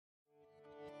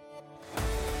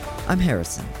I'm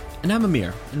Harrison. And I'm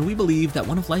Amir, and we believe that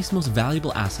one of life's most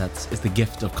valuable assets is the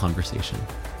gift of conversation.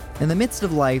 In the midst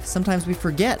of life, sometimes we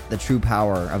forget the true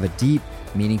power of a deep,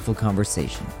 meaningful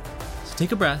conversation. So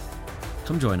take a breath,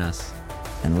 come join us,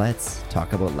 and let's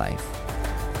talk about life.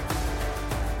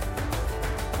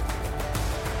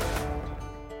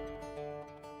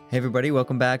 Hey everybody,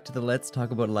 welcome back to the Let's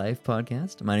Talk About Life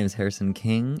podcast. My name is Harrison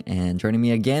King, and joining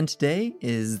me again today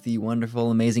is the wonderful,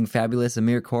 amazing, fabulous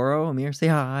Amir Koro. Amir, say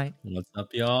hi. What's up,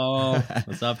 y'all?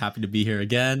 What's up? Happy to be here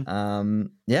again.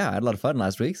 Yeah, I had a lot of fun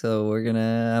last week, so we're going to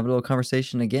have a little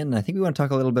conversation again. I think we want to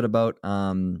talk a little bit about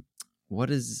what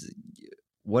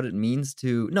it means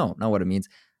to, not what it means,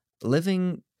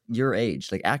 living your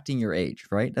age, like acting your age,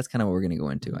 right? That's kind of what we're going to go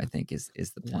into, I think, is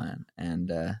the plan.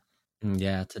 And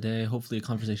yeah, today, hopefully a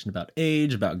conversation about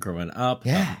age, about growing up,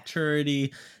 about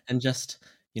maturity, and just,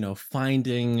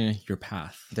 finding your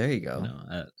path. There you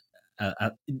go.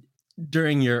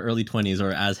 During your early 20s, or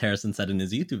as Harrison said in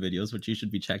his YouTube videos, which you should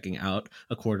be checking out,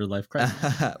 A Quarter Life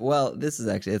Crisis. Well, this is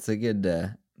actually,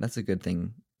 that's a good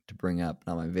thing to bring up,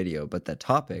 not my video, but the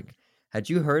topic. Had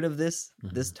you heard of this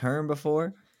term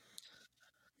before?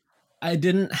 I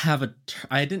didn't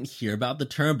hear about the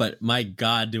term, but my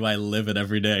God, do I live it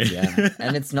every day. Yeah.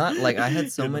 And it's not like I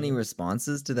had so many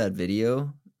responses to that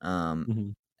video.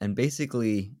 And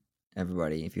basically,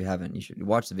 everybody, if you haven't, you should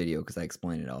watch the video because I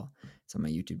explain it all. It's on my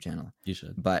YouTube channel. You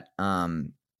should. But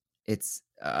it's,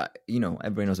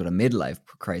 everybody knows what a midlife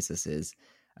crisis is.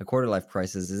 A quarter life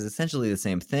crisis is essentially the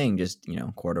same thing, just,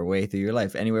 quarter way through your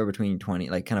life, anywhere between 20,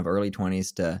 like kind of early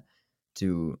 20s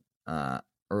to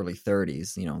early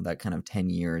 30s, that kind of 10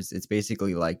 years. It's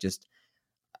basically like just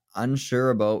unsure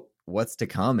about what's to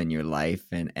come in your life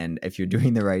and if you're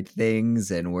doing the right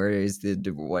things and where is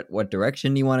what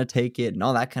direction you want to take it and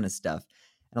all that kind of stuff.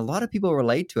 And a lot of people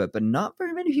relate to it, but not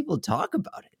very many people talk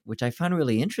about it, which I find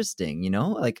really interesting.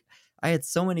 Like I had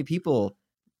so many people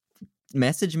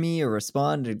message me or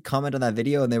respond and comment on that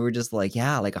video, and they were just like,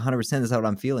 yeah, like 100% is how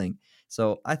I'm feeling.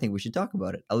 So I think we should talk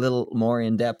about it a little more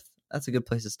in depth. That's a good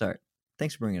place to start.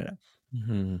 Thanks for bringing it up.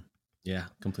 Mm-hmm. Yeah,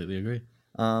 completely agree.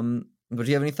 But do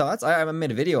you have any thoughts? I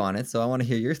made a video on it, so I want to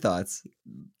hear your thoughts.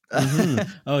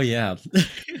 Oh, yeah.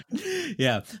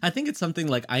 Yeah. I think it's something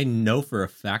like I know for a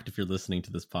fact if you're listening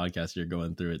to this podcast, you're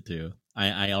going through it too.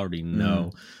 I already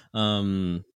know.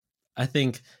 I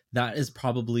think that is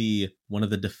probably one of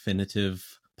the definitive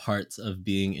parts of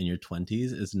being in your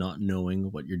 20s is not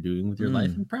knowing what you're doing with your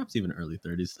life, and perhaps even early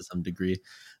 30s to some degree.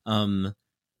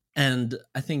 And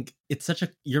I think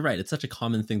you're right. It's such a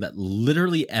common thing that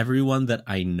literally everyone that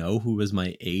I know who is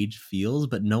my age feels,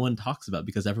 but no one talks about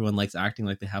because everyone likes acting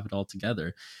like they have it all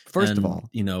together. First of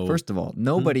all,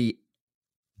 nobody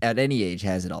at any age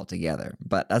has it all together,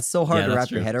 but that's so hard to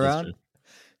wrap your head around.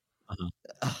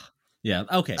 Yeah.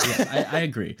 Okay. Yeah, I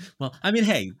agree. Well, I mean,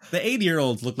 hey, the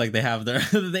 80-year-olds look like they have their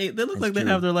they look like they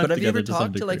have their life together. But have you ever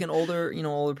talked to like an older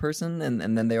person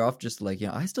and then they're off just like,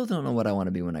 I still don't know what I want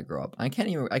to be when I grow up. I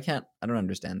don't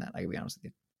understand that. I can be honest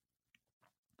with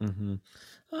you.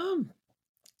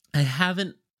 I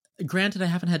haven't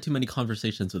had too many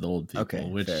conversations with old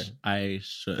people, which fair. I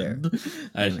should.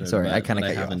 I should. Sorry, I kind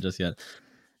of haven't just yet.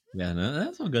 Yeah, no,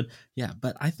 that's all good. Yeah,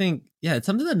 but I think, it's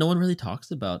something that no one really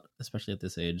talks about, especially at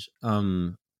this age.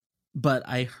 But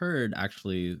I heard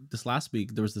actually this last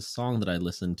week, there was this song that I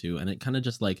listened to and it kind of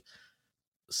just like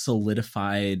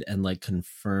solidified and like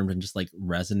confirmed and just like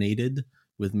resonated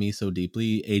with me so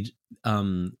deeply.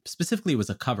 Specifically, it was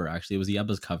a cover, actually. It was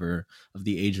Yebba's cover of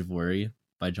The Age of Worry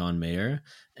by John Mayer.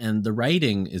 And the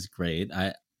writing is great.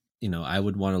 I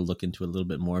would want to look into it a little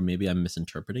bit more. Maybe I'm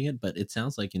misinterpreting it, but it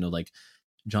sounds like, like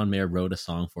John Mayer wrote a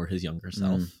song for his younger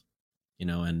self,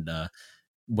 and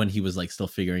when he was like still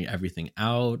figuring everything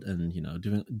out and,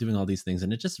 doing all these things.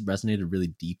 And it just resonated really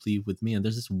deeply with me. And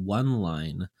there's this one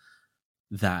line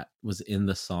that was in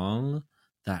the song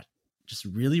that just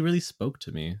really, really spoke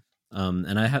to me.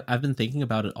 And I've been thinking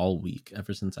about it all week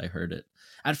ever since I heard it.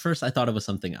 At first, I thought it was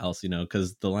something else,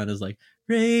 because the line is like,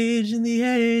 rage in the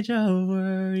age of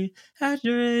worry, at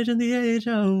your age in the age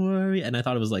of worry. And I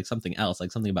thought it was like something else,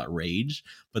 like something about rage.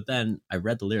 But then I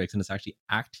read the lyrics and it's actually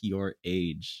act your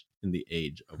age in the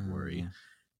age of worry.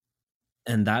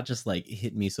 And that just like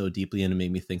hit me so deeply and it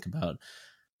made me think about,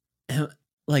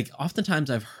 like, oftentimes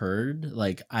I've heard,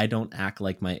 like, I don't act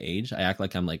like my age. I act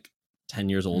like I'm like 10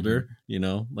 years older,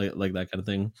 like that kind of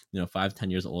thing,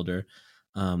 5-10 years older.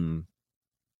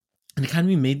 And it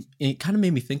kind of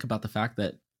made me think about the fact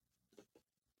that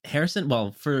Harrison,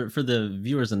 well, for the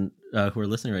viewers and who are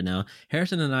listening right now,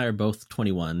 Harrison and I are both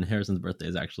 21. Harrison's birthday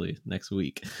is actually next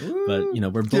week. Ooh.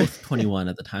 But we're both 21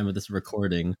 at the time of this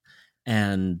recording.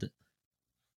 And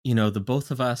the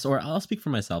both of us, or I'll speak for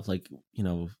myself, like,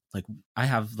 like I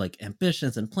have like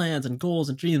ambitions and plans and goals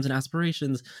and dreams and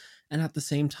aspirations, and at the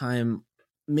same time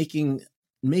making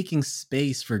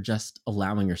space for just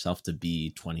allowing yourself to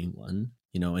be 21,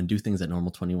 and do things that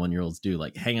normal 21-year-olds do,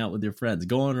 like hang out with your friends,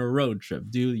 go on a road trip,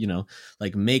 do,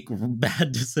 like make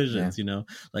bad decisions,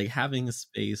 like having a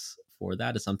space for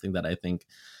that is something that I think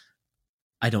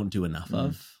I don't do enough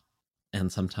of. And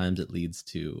sometimes it leads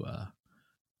to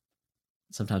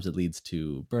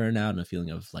burnout and a feeling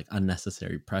of like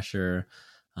unnecessary pressure.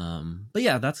 But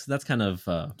yeah, that's kind of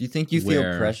do you think you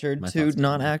feel pressured to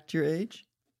not act your age?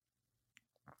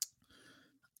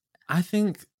 I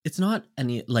think it's not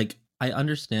any, like, I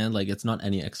understand, like, it's not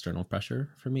any external pressure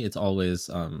for me. It's always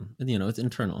it's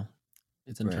internal.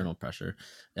 It's internal pressure.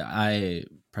 I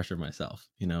pressure myself,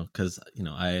 because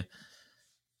I,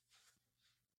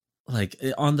 like,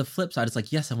 on the flip side, it's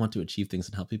like, yes, I want to achieve things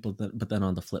and help people, but then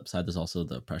on the flip side, there's also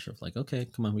the pressure of like, okay,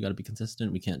 come on, we got to be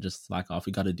consistent. We can't just slack off.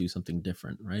 We got to do something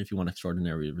different, right? If you want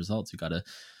extraordinary results, you got to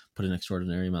put in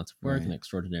extraordinary amounts of work and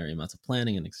extraordinary amounts of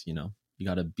planning, and you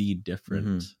got to be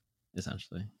different,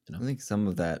 essentially. I think some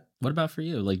of that. What about for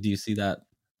you? Like, do you see that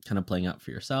kind of playing out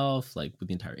for yourself, like with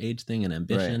the entire age thing and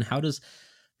ambition?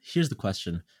 Here's the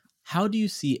question: how do you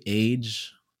see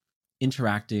age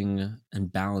interacting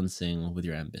and balancing with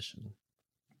your ambition?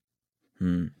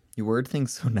 You word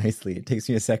things so nicely. It takes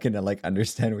me a second to like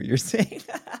understand what you're saying.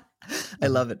 I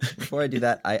love it. Before I do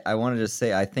that, I want to just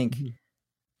say, I think,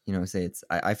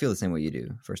 I feel the same way you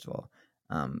do, first of all.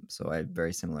 So I have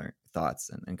very similar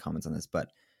thoughts and comments on this,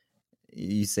 but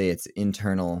you say it's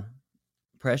internal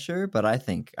pressure, but I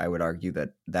think I would argue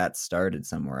that started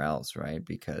somewhere else, right?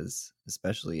 Because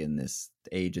especially in this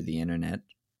age of the internet,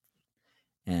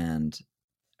 and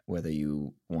whether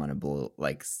you want to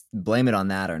blame it on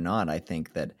that or not, I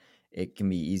think that it can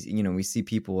be easy. We see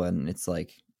people, and it's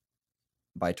like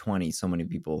by 20, so many,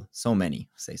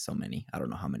 I don't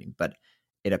know how many, but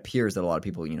it appears that a lot of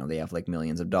people, they have like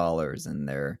millions of dollars and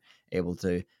they're able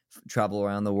to travel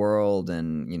around the world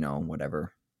and,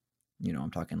 whatever,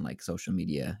 I'm talking like social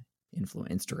media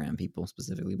Instagram people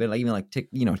specifically, but like even like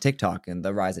TikTok and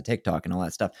the rise of TikTok and all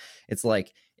that stuff. It's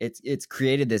like it's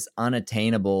created this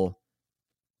unattainable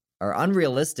or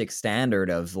unrealistic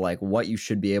standard of like what you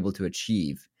should be able to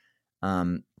achieve.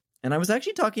 And I was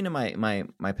actually talking to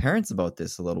my parents about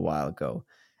this a little while ago,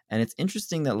 and it's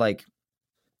interesting that like,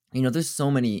 there's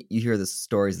so many, you hear the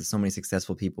stories of so many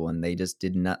successful people and they just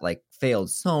did not like failed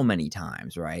so many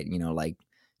times, right? Like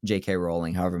J.K.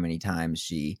 Rowling, however many times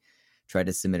she tried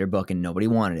to submit her book and nobody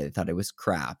wanted it. They thought it was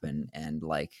crap. And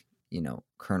like,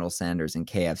 Colonel Sanders in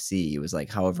KFC, he was like,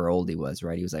 however old he was,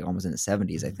 right? He was like almost in the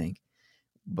 70s, I think,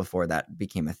 before that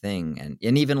became a thing.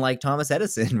 And even like Thomas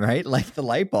Edison, right? Like the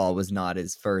light bulb was not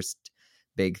his first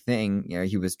big thing.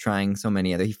 He was trying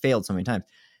he failed so many times.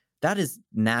 That is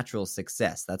natural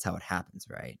success. That's how it happens,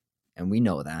 right? And we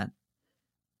know that.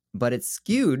 But it's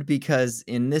skewed because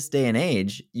in this day and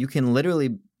age, you can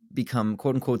literally become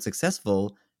quote unquote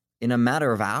successful in a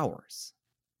matter of hours.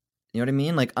 You know what I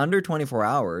mean? Like under 24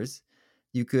 hours,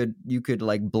 you could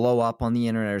like blow up on the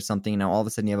internet or something. Now all of a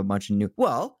sudden you have a bunch of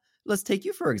well, let's take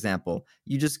you for example.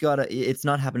 You just it's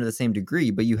not happened to the same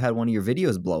degree, but you had one of your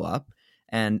videos blow up,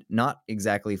 and not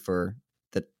exactly for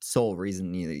the sole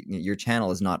reason. Your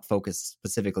channel is not focused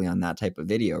specifically on that type of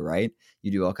video, right?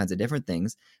 You do all kinds of different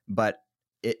things, but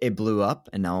it blew up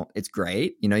and now it's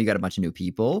great. You got a bunch of new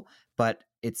people, but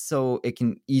it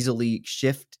can easily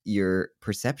shift your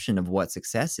perception of what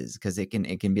success is, because it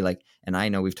can be like, and I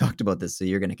know we've talked about this, so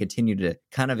you're going to continue to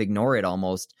kind of ignore it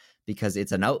almost because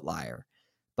it's an outlier.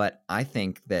 But I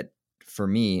think that for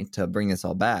me, to bring this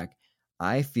all back,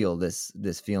 I feel this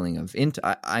feeling of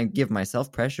I give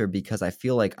myself pressure because I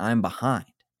feel like I'm behind,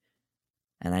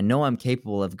 and I know I'm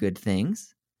capable of good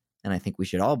things, and I think we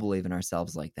should all believe in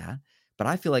ourselves like that. But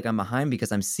I feel like I'm behind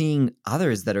because I'm seeing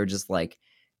others that are just like,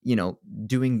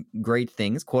 doing great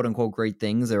things, quote unquote great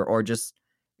things, or just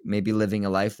maybe living a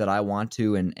life that I want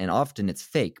to, and often it's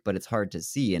fake, but it's hard to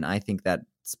see. And I think that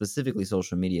specifically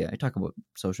social media, I talk about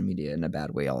social media in a bad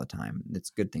way all the time.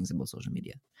 It's good things about social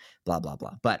media, blah, blah,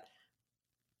 blah. But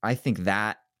I think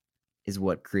that is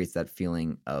what creates that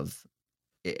feeling of,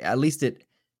 at least it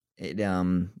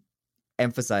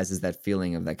emphasizes that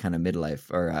feeling of that kind of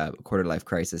midlife or quarter life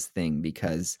crisis thing,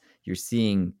 because you're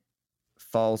seeing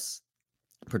false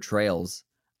portrayals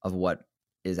of what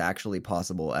is actually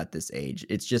possible at this age.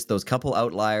 It's just those couple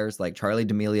outliers like Charli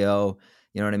D'Amelio,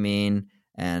 you know what I mean?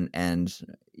 And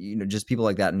just people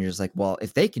like that. And you're just like, well,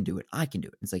 if they can do it, I can do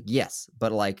it. It's like, yes,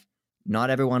 but like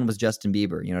not everyone was Justin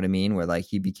Bieber, you know what I mean? Where like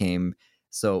he became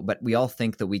but we all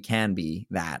think that we can be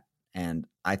that. And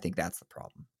I think that's the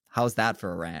problem. How's that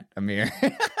for a rant, Amir?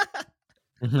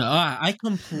 I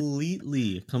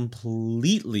completely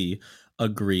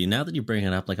agree. Now that you bring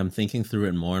it up, like I'm thinking through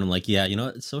it more, and I'm like, yeah, you know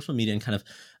what? Social media and kind of,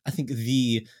 I think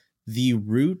the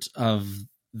root of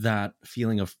that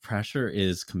feeling of pressure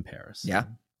is comparison. Yeah.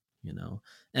 You know,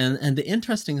 and the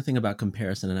interesting thing about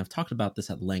comparison, and I've talked about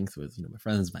this at length with, you know, my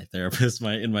friends, my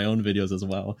therapists, in my own videos as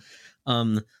well.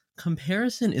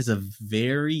 Comparison is a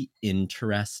very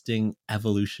interesting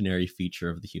evolutionary feature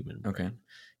of the human brain. Okay.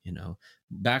 You know,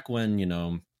 back when, you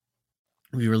know,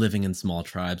 we were living in small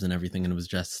tribes and everything, and it was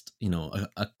just, you know,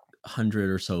 a 100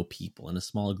 or so people in a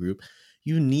small group,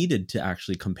 you needed to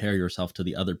actually compare yourself to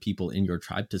the other people in your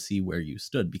tribe to see where you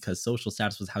stood, because social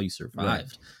status was how you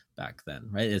survived back then,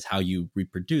 right? It's how you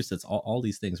reproduce. It's all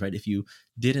these things, right? If you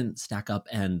didn't stack up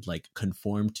and like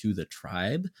conform to the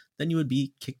tribe, then you would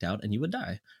be kicked out and you would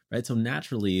die, right? So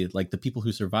naturally, like the people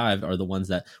who survived are the ones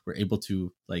that were able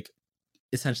to like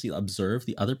essentially observe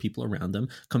the other people around them,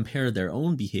 compare their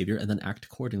own behavior, and then act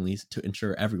accordingly to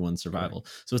ensure everyone's survival.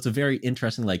 Right. So it's a very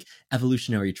interesting like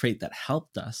evolutionary trait that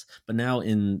helped us. But now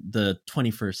in the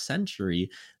 21st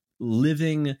century,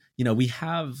 living, you know, we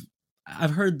have,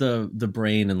 I've heard the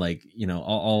brain and like, you know,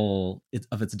 all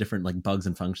of its different like bugs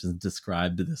and functions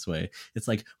described this way. It's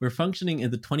like we're functioning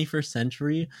in the 21st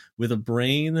century with a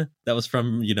brain that was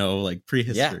from, you know, like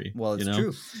prehistory. Yeah, well, it's you know?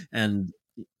 true.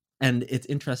 And it's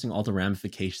interesting, all the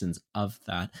ramifications of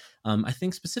that. I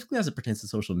think specifically as it pertains to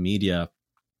social media,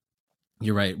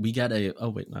 you're right. We get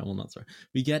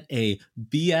we get a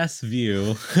BS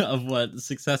view of what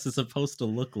success is supposed to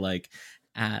look like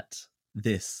at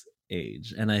this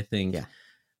age. And I think,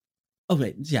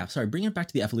 bring it back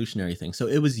to the evolutionary thing. So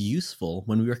it was useful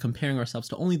when we were comparing ourselves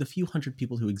to only the few hundred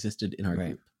people who existed in our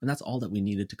group. And that's all that we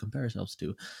needed to compare ourselves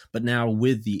to. But now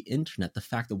with the internet, the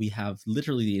fact that we have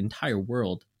literally the entire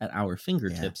world at our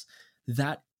fingertips,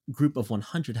 that group of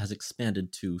 100 has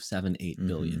expanded to 7-8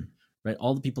 billion, right?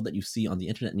 All the people that you see on the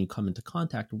internet and you come into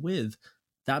contact with,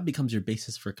 that becomes your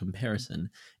basis for comparison.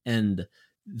 And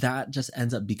that just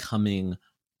ends up becoming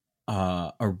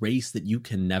a race that you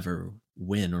can never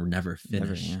win or never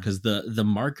finish, because the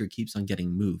marker keeps on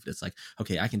getting moved. It's like,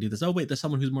 okay, I can do this. Oh wait, there's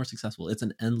someone who's more successful. It's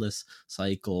an endless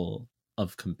cycle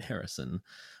of comparison.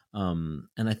 And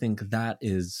I think that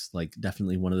is like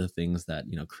definitely one of the things that,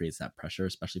 you know, creates that pressure,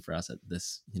 especially for us at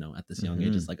this, you know, at this young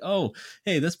age. It's like, oh,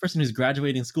 hey, this person who's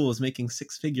graduating school is making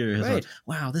 6 figures. Or,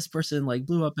 wow, this person like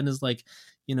blew up and is like,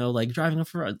 you know, like driving a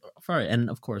Ferrari. And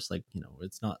of course, like, you know,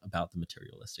 it's not about the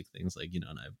materialistic things, like, you know,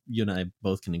 and you and I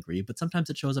both can agree, but sometimes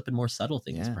it shows up in more subtle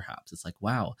things. Perhaps it's like,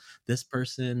 wow, this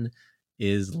person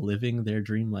is living their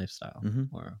dream lifestyle,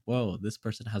 or whoa, this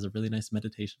person has a really nice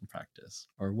meditation practice,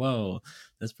 or whoa,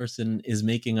 this person is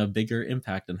making a bigger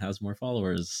impact and has more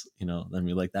followers, you know. I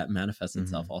mean, like that manifests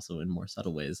itself also in more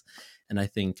subtle ways. And I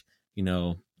think, you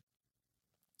know,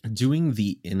 doing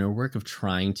the inner work of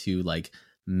trying to like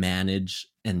manage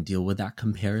and deal with that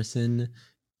comparison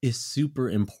is super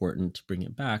important. To bring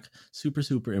it back,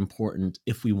 super important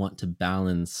if we want to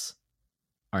balance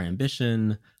our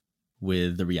ambition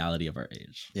with the reality of our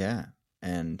age.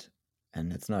 And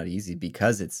it's not easy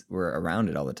because we're around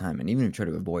it all the time, and even if you try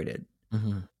to avoid it,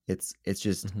 it's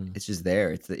just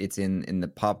there. It's in the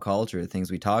pop culture, the things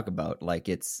we talk about, like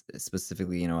it's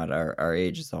specifically, you know, at our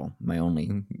age. It's all my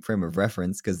only frame of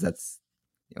reference because that's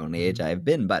the only age I've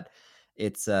been, but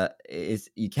it's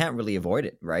you can't really avoid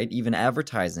it, right? Even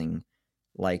advertising,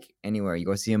 like anywhere you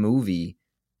go see a movie,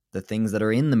 the things that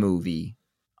are in the movie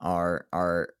are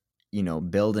you know,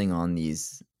 building on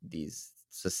these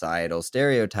societal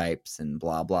stereotypes and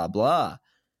blah blah blah.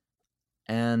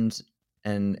 And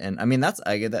I mean,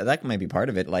 that might be part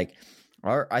of it. Like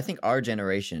I think our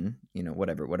generation, you know, what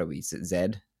are we,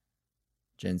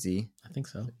 Gen Z? I think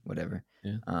so. Whatever.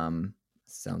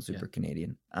 Sounds super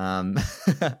Canadian.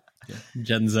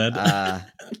 Gen Z.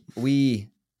 We,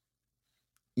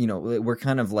 you know, we're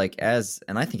kind of like,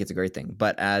 and I think it's a great thing,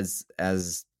 but as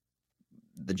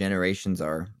the generations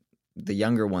are, the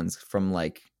younger ones from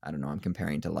like, I don't know, I'm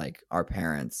comparing to like our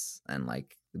parents and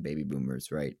like the baby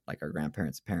boomers, right? Like our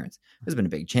grandparents' parents. There's been a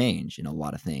big change in a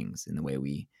lot of things in the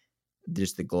way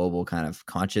just the global kind of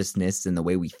consciousness and the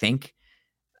way we think,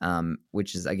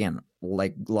 which is, again,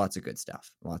 like lots of good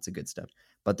stuff.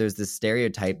 But there's this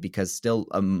stereotype because still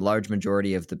a large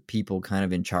majority of the people kind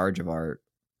of in charge of our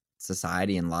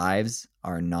society and lives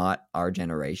are not our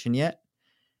generation yet.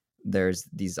 There's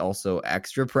these also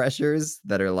extra pressures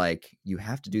that are like, you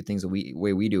have to do things the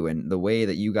way we do, and the way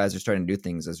that you guys are starting to do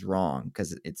things is wrong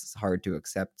because it's hard to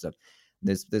accept stuff.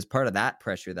 There's part of that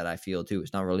pressure that I feel too.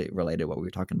 It's not really related to what we were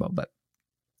talking about, but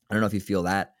I don't know if you feel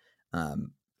that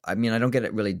I mean, I don't get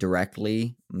it really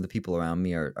directly. The people around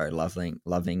me are loving,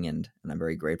 and I'm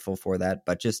very grateful for that.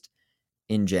 But just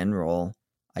in general,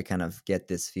 I kind of get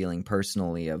this feeling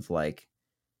personally of like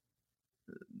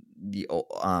the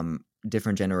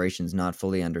different generations not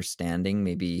fully understanding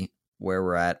maybe where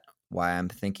we're at, why I'm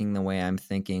thinking the way I'm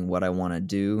thinking, what I want to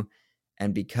do.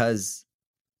 And because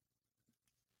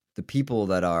the people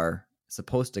that are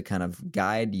supposed to kind of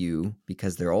guide you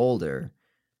because they're older,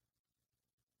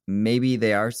 maybe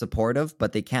they are supportive,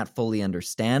 but they can't fully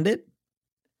understand it.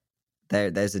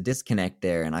 There's a disconnect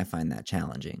there, and I find that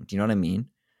challenging. Do you know what I mean?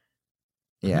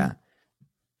 Yeah. Mm-hmm.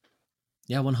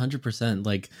 Yeah, 100%.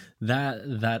 Like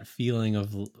that feeling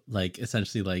of like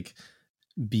essentially like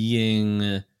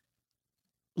being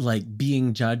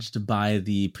judged by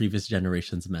the previous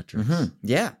generation's metrics. Mm-hmm.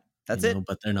 Yeah, that's it.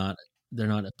 But they're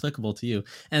not applicable to you.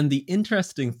 And the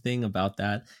interesting thing about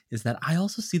that is that I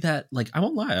also see that, like, I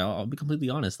won't lie, I'll be completely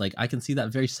honest, like I can see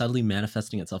that very subtly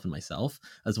manifesting itself in myself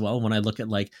as well when I look at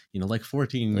like, like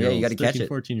 14-year-olds, 13,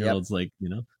 14-year-olds, like,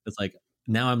 it's like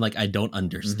now I'm like, I don't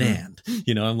understand.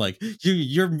 Mm-hmm. I'm like,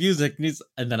 your music needs,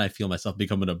 and then I feel myself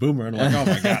becoming a boomer and I'm like,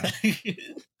 oh my God.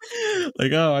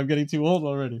 Like, oh, I'm getting too old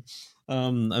already.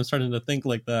 I'm starting to think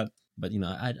like that. But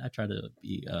I try to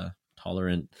be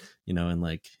tolerant, and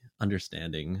like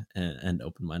understanding and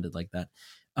open-minded like that.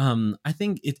 I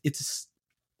think it's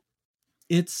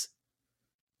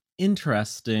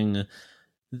interesting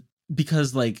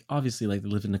because like obviously like they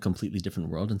live in a completely different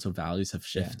world, and so values have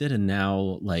shifted. And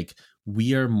now like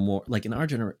we are more like, in our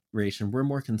generation, we're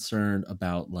more concerned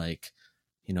about like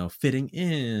fitting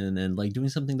in and like doing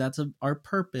something that's our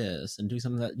purpose and doing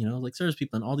something that like serves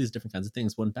people and all these different kinds of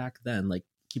things. When back then, like,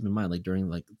 keep in mind, like during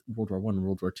like World War I and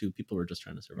World War II, people were just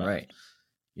trying to survive. Right.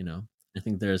 I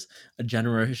think there's a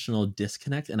generational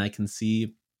disconnect, and I can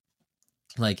see,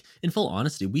 like, in full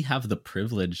honesty, we have the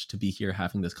privilege to be here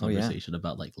having this conversation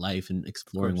about like life and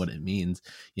exploring what it means,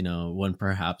 when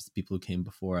perhaps people who came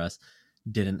before us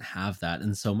didn't have that.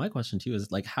 And so my question to you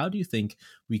is like, how do you think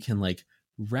we can like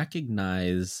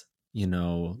recognize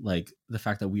like the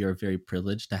fact that we are very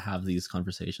privileged to have these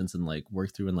conversations and like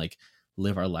work through and like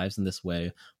live our lives in this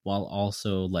way, while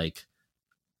also like,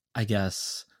 I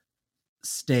guess,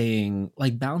 staying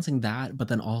like balancing that, but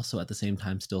then also at the same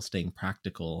time still staying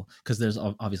practical, because there's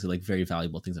obviously like very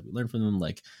valuable things that we learn from them,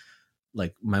 like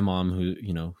my mom who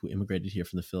who immigrated here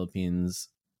from the Philippines.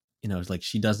 Like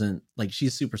she doesn't like,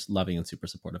 she's super loving and super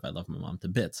supportive. I love my mom to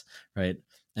bits, right?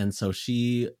 And so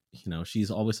she, she's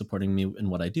always supporting me in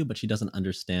what I do, but she doesn't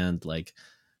understand like,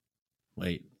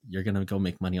 wait, you're gonna go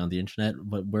make money on the internet,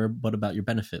 but what about your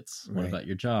benefits? What about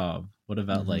your job? What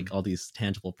about like all these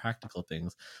tangible practical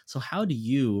things? So how do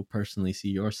you personally see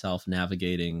yourself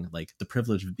navigating like the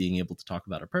privilege of being able to talk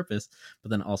about our purpose,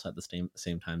 but then also at the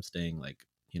same time staying like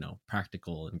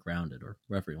practical and grounded, or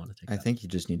wherever you want to take I think you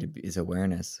just need to be, is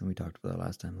awareness. We talked about that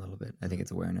last time a little bit. I think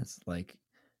it's awareness. Like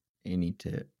you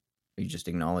just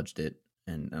acknowledged it.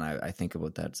 And I think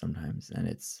about that sometimes. And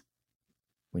it's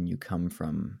when you come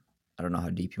from, I don't know how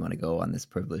deep you want to go on this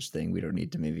privilege thing. We don't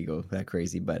need to maybe go that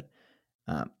crazy, but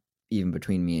even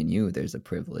between me and you, there's a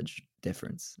privilege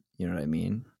difference. You know what I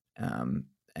mean?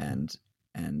 And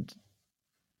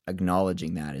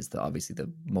acknowledging that is obviously the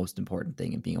most important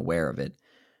thing, and being aware of it.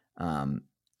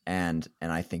 And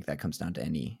I think that comes down to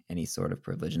any sort of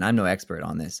privilege. And I'm no expert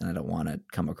on this, and I don't want to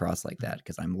come across like that,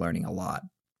 because I'm learning a lot.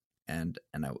 And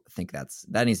I think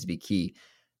that needs to be key.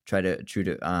 Try to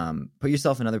put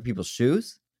yourself in other people's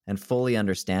shoes and fully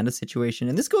understand a situation.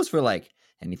 And this goes for like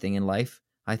anything in life,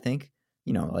 I think,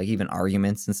 like even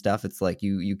arguments and stuff. It's like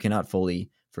you cannot fully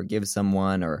forgive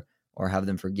someone or have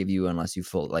them forgive you unless you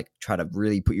try to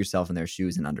really put yourself in their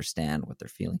shoes and understand what they're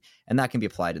feeling. And that can be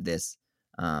applied to this.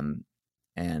 And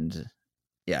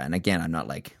again, I'm not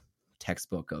like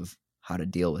textbook of how to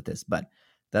deal with this, but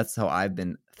that's how I've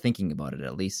been thinking about it,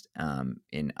 at least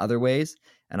in other ways.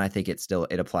 And I think it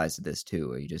applies to this too,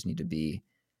 where you just need to be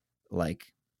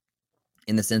like,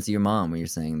 in the sense of your mom, what you're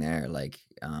saying there, like,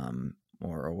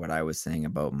 or what I was saying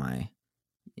about my,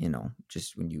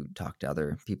 just when you talk to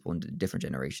other people in different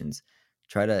generations,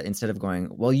 try to, instead of going,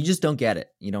 well, you just don't get it.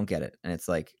 You don't get it. And it's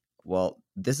like, well,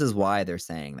 this is why they're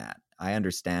saying that. I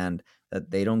understand that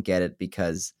they don't get it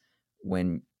because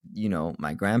when,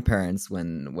 my grandparents,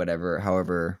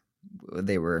 however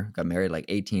they got married, like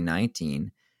 18,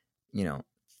 19,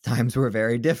 times were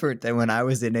very different than when I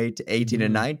was in 18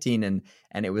 and 19.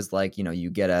 And it was like,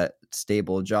 you get a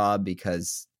stable job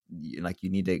because like you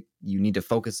need to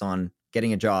focus on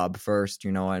getting a job first,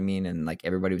 you know what I mean? And like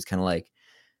everybody was kind of like,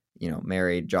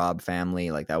 married, job,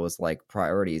 family, like that was like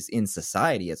priorities in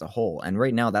society as a whole. And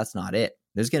right now that's not it.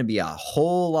 There's going to be a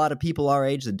whole lot of people our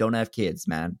age that don't have kids,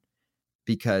 man,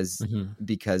 because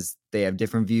they have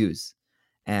different views,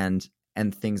 and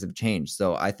things have changed.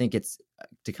 So I think it's,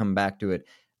 to come back to it,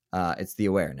 it's the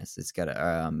awareness. It's got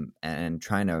to and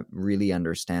trying to really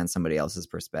understand somebody else's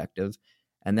perspective,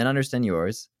 and then understand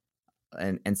yours,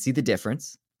 and see the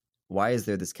difference. Why is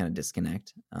there this kind of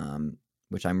disconnect?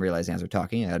 Which I'm realizing as we're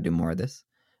talking, I got to do more of this,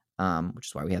 which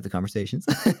is why we have the conversations,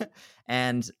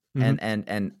 and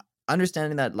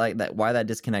understanding that, like, that, why that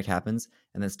disconnect happens,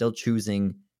 and then still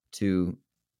choosing to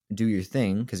do your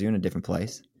thing because you're in a different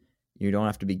place. You don't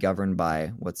have to be governed by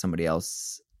what somebody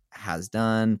else has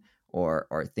done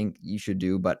or think you should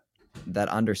do, but that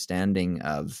understanding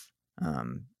of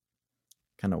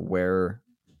kind of where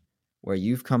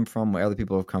you've come from, where other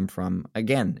people have come from,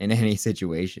 again, in any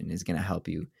situation, is going to help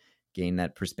you gain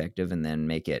that perspective, and then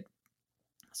make it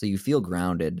so you feel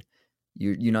grounded.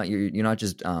 You're not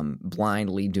just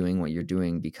blindly doing what you're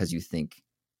doing because you think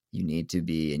you need to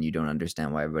be, and you don't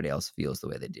understand why everybody else feels the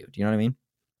way they do. Do you know what I mean?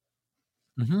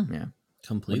 Mm-hmm. Yeah.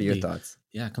 Completely. What are your thoughts?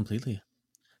 Yeah, completely.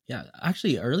 Yeah,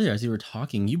 actually, earlier as you were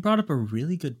talking, you brought up a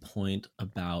really good point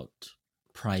about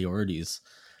priorities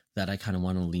that I kind of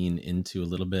want to lean into a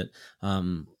little bit.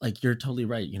 Like, you're totally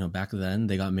right. Back then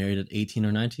they got married at 18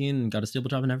 or 19 and got a stable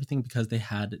job and everything because they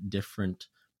had different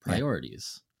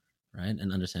priorities, right?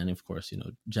 And understanding, of course,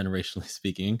 generationally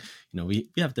speaking, we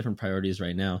have different priorities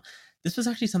right now. This was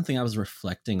actually something I was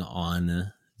reflecting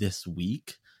on this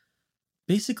week.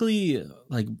 Basically,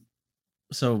 like,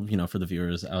 so, for the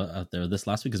viewers out there, this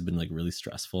last week has been like really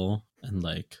stressful, and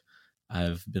like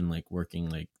I've been like working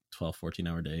like 12,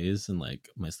 14-hour days, and like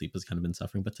my sleep has kind of been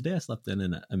suffering. But today I slept in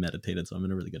and I meditated, so I'm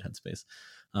in a really good headspace.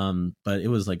 But it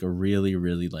was like a really,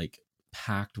 really like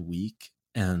packed week,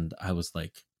 and I was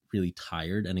like really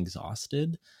tired and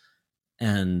exhausted.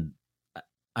 And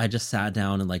I just sat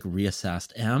down and like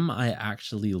reassessed, am I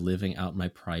actually living out my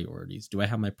priorities? Do I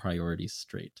have my priorities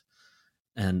straight?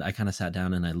 And I kind of sat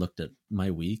down and I looked at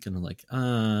my week, and I'm like,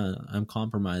 I'm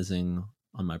compromising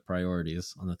on my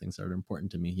priorities, on the things that are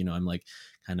important to me. I'm like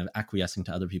kind of acquiescing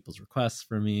to other people's requests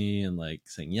for me, and like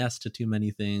saying yes to too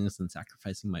many things, and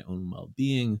sacrificing my own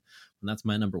well-being. And that's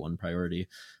my number one priority.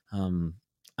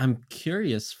 I'm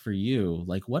curious for you,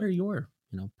 like, what are your,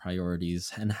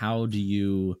 priorities, and how do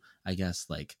you, I guess,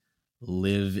 like,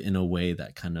 live in a way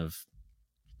that kind of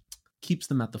keeps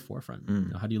them at the forefront?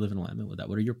 How do you live in alignment with that?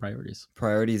 What are your priorities?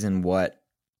 Priorities in what?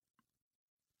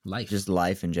 Life. Just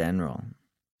life in general.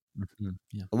 Mm-hmm.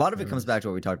 Yeah. A lot of it comes back to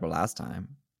what we talked about last time,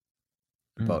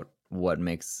 about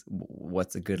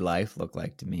what's a good life look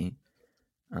like to me,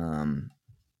 and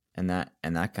that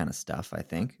kind of stuff, I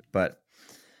think. But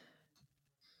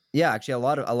yeah, actually, a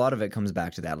lot of it comes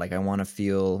back to that. Like, I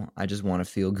just want to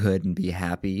feel good and be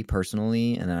happy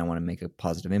personally, and then I want to make a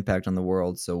positive impact on the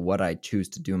world. So what I choose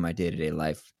to do in my day-to-day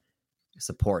life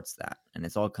supports that, and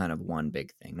it's all kind of one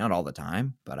big thing. Not all the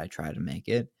time, but I try to make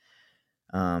it.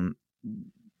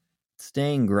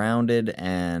 Staying grounded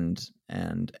and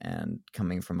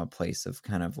coming from a place of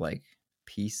kind of like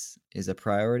peace is a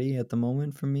priority at the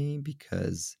moment for me,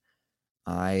 because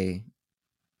I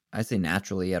say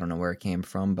naturally, I don't know where it came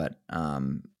from, but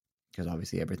because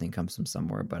obviously everything comes from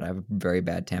somewhere, but I have a very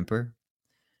bad temper,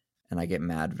 and I get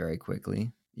mad very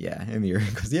quickly. Yeah, Amir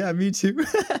goes, yeah, me too.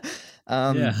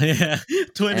 Yeah,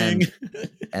 twinning.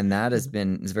 And that it's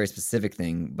a very specific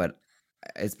thing, but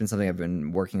it's been something I've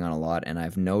been working on a lot, and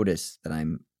I've noticed that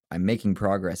I'm making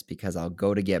progress, because I'll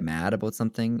go to get mad about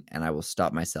something, and I will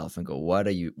stop myself and go, what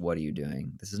are you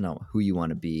doing? This is not who you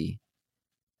want to be.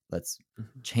 Let's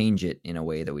change it in a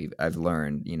way that I've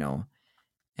learned,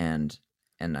 and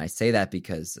I say that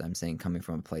because I'm saying, coming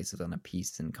from a place of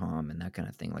peace and calm and that kind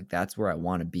of thing, like, that's where I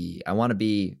want to be. I want to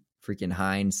be freaking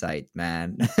hindsight,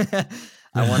 man.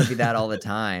 I want to be that all the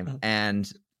time.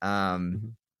 And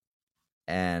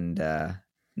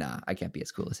nah, I can't be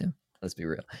as cool as him. Let's be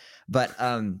real. But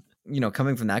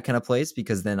coming from that kind of place,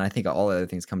 because then I think all other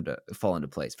things come to fall into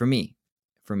place for me.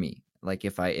 Like,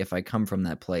 if I come from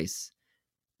that place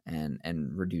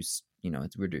and reduce,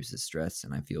 it reduces stress,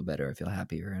 and I feel better, I feel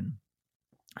happier, and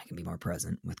I can be more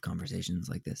present with conversations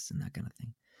like this and that kind of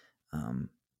thing.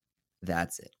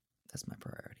 That's it. That's my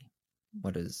priority.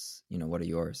 What are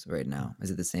yours right now?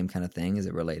 Is it the same kind of thing? Is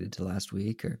it related to last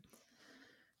week, or?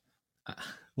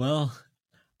 Well,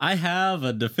 I have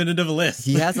a definitive list.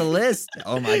 He has a list.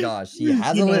 Oh my gosh, he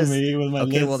has a list. Me with my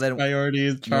okay, list, well then,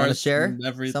 priorities, you want to share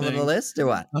everything. some of the list, or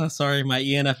what? Oh, sorry, my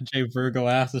ENFJ Virgo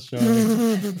ass is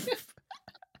showing.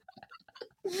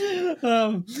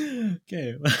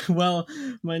 Okay, well,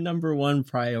 my number one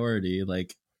priority,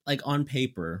 like on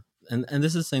paper, and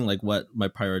this is saying like what my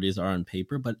priorities are on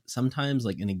paper, but sometimes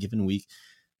like in a given week,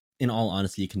 in all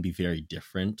honesty, it can be very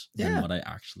different than what I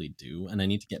actually do, and I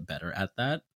need to get better at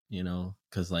that,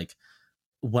 because like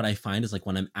what I find is like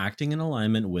when I'm acting in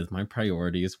alignment with my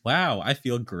priorities, wow, I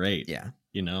feel great. Yeah.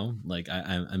 Like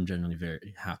I'm generally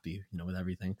very happy, with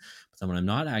everything. But then when I'm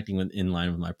not acting in line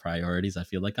with my priorities, I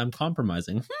feel like I'm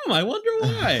compromising. I wonder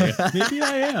why. Maybe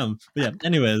I am. But yeah,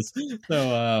 anyways.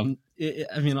 So,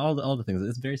 I mean, all the things,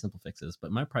 it's very simple fixes,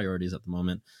 but my priorities at the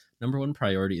moment, number one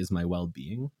priority is my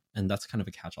well-being. And that's kind of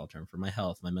a catch-all term for my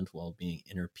health, my mental well-being,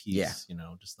 inner peace,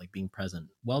 just like being present,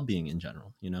 well-being in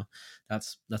general,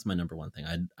 that's my number one thing.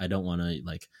 I don't want to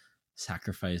like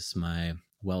sacrifice my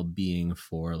well-being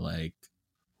for like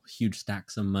huge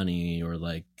stacks of money or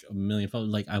like a million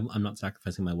followers. Like I'm not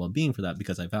sacrificing my well-being for that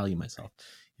because I value myself,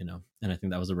 and I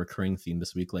think that was a recurring theme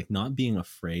this week, like not being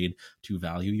afraid to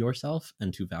value yourself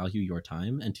and to value your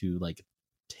time and to like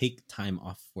take time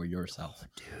off for yourself,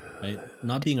 right?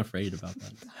 Not being afraid about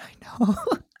that. I know.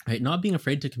 Right? Not being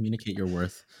afraid to communicate your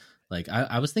worth. Like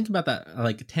I was thinking about that,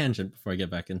 like a tangent before I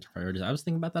get back into priorities. I was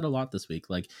thinking about that a lot this week.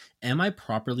 Like, am I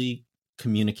properly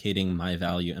communicating my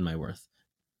value and my worth?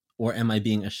 Or am I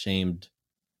being ashamed?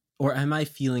 Or am I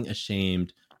feeling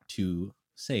ashamed to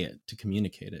say it, to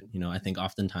communicate it? I think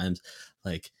oftentimes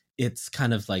like it's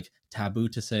kind of like taboo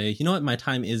to say, you know what, my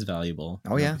time is valuable.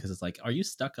 Because it's like, are you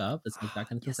stuck up? It's like that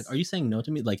kind of thing. Yes. It's like, are you saying no to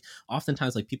me? Like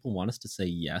oftentimes like people want us to say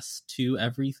yes to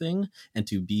everything and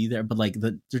to be there. But like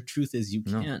the truth is you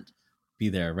can't be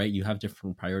there, right? You have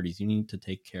different priorities. You need to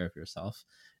take care of yourself.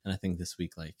 And I think this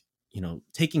week, like,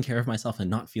 taking care of myself and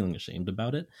not feeling ashamed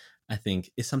about it, I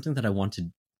think is something that I want to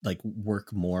like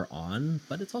work more on,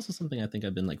 but it's also something I think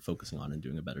I've been like focusing on and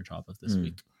doing a better job of this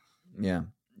week. Yeah.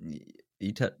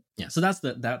 So that's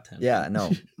that 10. Yeah,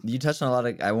 no, you touched on a lot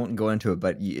of, I won't go into it,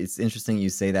 but it's interesting you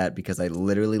say that because I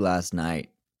literally last night,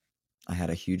 I had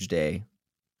a huge day,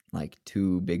 like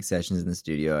 2 big sessions in the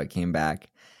studio. I came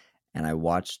back and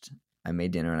I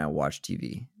made dinner and I watched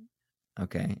TV.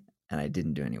 Okay. And I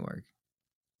didn't do any work.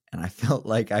 And I felt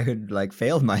like I had like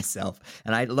failed myself.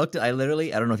 And I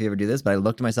literally, I don't know if you ever do this, but I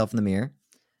looked at myself in the mirror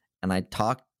and I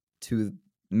talked to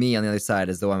me on the other side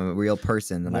as though I'm a real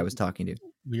person that I was talking to.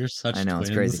 We're such I know, twins.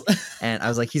 It's crazy. And I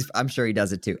was like, I'm sure he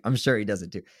does it too.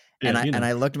 Yeah, and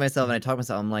I looked at myself and I talked to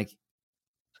myself. I'm like,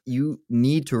 you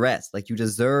need to rest. Like you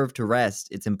deserve to rest.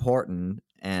 It's important.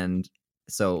 And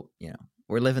so,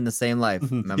 we're living the same life,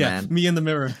 my man. Me in the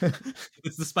mirror.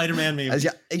 It's the Spider-Man meme.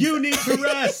 You need to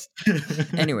rest.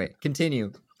 Anyway,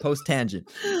 continue. Post tangent.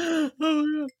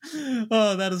 Oh,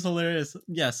 that is hilarious.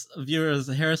 Yes, viewers,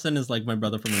 Harrison is like my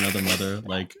brother from another mother.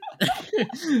 Like,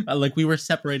 like we were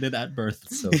separated at birth.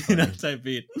 So type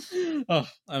beat. Oh,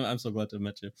 I'm so glad to have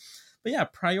met you. But yeah,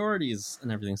 priorities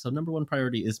and everything. So number one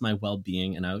priority is my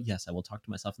well-being. And I will talk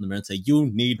to myself in the mirror and say, you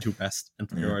need to rest and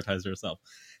prioritize yourself.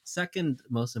 Second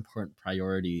most important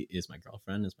priority is my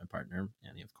girlfriend, is my partner,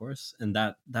 Annie, of course. And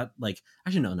that like,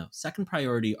 actually, no. Second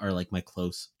priority are like my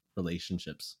close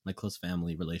relationships, my close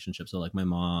family relationships. So like my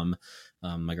mom,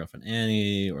 my girlfriend,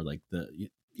 Annie, or like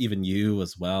even you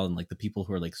as well. And like the people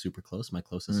who are like super close, my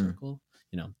closest circle,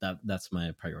 that's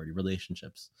my priority,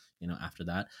 relationships. After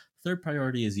that, third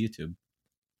priority is YouTube,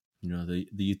 the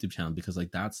YouTube channel, because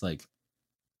like that's like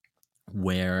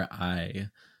where I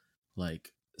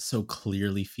like so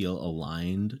clearly feel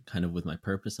aligned kind of with my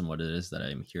purpose and what it is that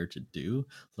I'm here to do.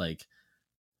 Like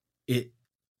it,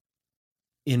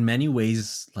 in many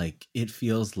ways, like it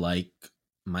feels like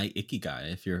my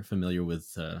ikigai, if you're familiar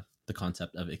with the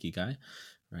concept of ikigai,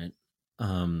 right?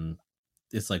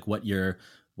 It's like what you're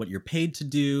paid to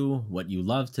do, what you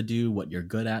love to do, what you're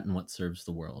good at, and what serves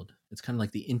the world. It's kind of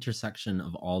like the intersection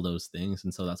of all those things.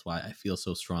 And so that's why I feel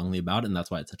so strongly about it. And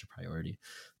that's why it's such a priority.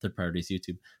 Third priority is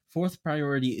YouTube. Fourth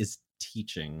priority is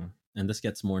teaching. And this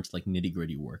gets more into like nitty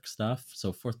gritty work stuff.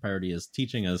 So fourth priority is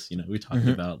teaching, as we talked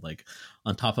about, like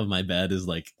on top of my bed is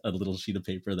like a little sheet of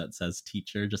paper that says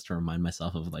teacher, just to remind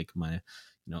myself of like my,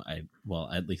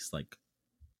 at least like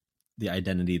the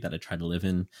identity that I try to live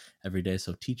in every day.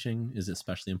 So teaching is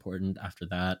especially important after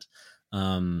that.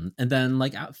 And then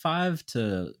like at 5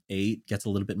 to 8 gets a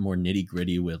little bit more nitty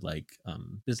gritty with like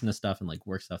business stuff and like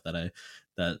work stuff that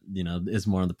is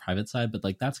more on the private side. But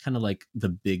like that's kind of like the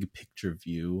big picture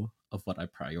view of what I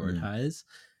prioritize.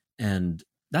 And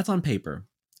that's on paper.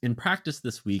 In practice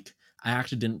this week, I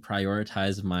actually didn't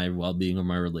prioritize my well-being or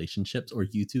my relationships or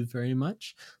YouTube very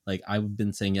much. Like I've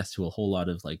been saying yes to a whole lot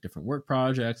of like different work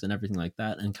projects and everything like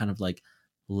that, and kind of like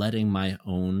letting my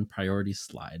own priorities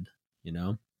slide,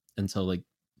 And so like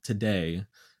today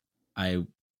I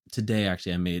today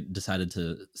actually I decided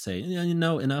to say,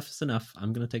 enough is enough.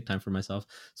 I'm gonna take time for myself.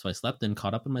 So I slept in,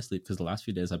 caught up in my sleep, because the last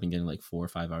few days I've been getting like 4 or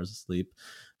 5 hours of sleep,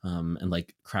 and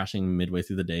like crashing midway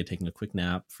through the day, taking a quick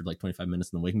nap for like 25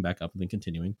 minutes and then waking back up and then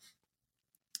continuing.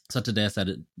 So today I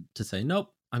decided to say,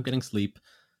 nope, I'm getting sleep.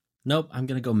 Nope, I'm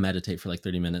gonna go meditate for like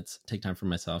 30 minutes, take time for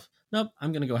myself. Nope,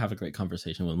 I'm gonna go have a great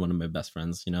conversation with one of my best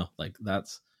friends, like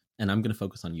that's, and I'm gonna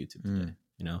focus on YouTube today,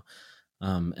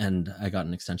 and I got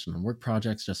an extension on work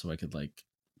projects just so I could like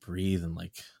breathe and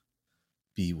like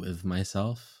be with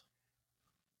myself.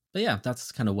 But yeah,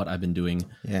 that's kind of what I've been doing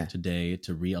today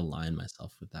to realign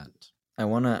myself with that. I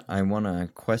wanna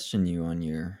question you on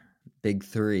your big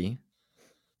three,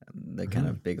 the kind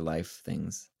of big life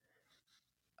things.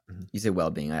 You say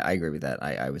well-being. I agree with that.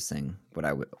 I was saying what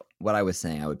I was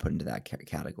saying I would put into that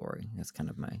category. That's kind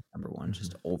of my number one,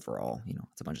 just overall.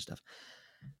 It's a bunch of stuff.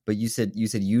 But you said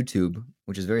YouTube,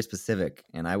 which is very specific,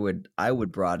 and I would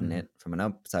broaden it from an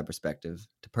outside perspective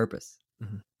to purpose,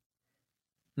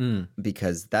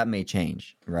 because that may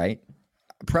change, right?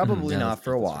 Probably not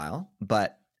for a while,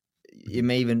 but it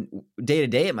may even day to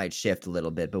day it might shift a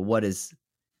little bit. But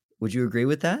would you agree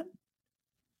with that?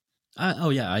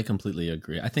 I completely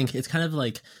agree. I think it's kind of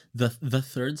like the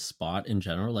third spot in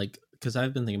general, like, because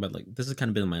I've been thinking about like this has kind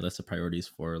of been on my list of priorities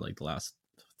for like the last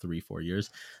 3-4 years.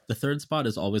 The third spot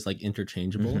is always like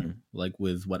interchangeable, like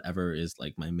with whatever is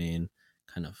like my main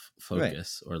kind of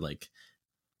focus, or like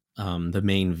the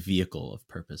main vehicle of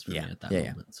purpose for me at that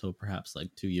moment. So perhaps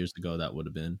like 2 years ago that would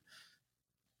have been,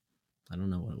 I don't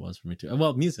know what it was for me too.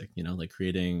 Well, music, like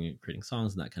creating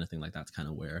songs and that kind of thing. Like that's kind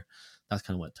of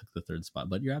what took the third spot.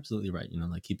 But you're absolutely right.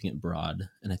 Like keeping it broad,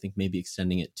 and I think maybe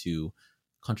extending it to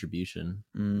contribution,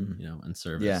 and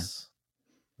service,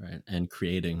 right, and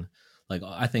creating. Like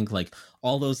I think like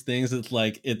all those things, it's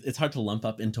like it's hard to lump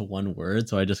up into one word.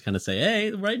 So I just kind of say,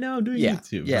 hey, right now I'm doing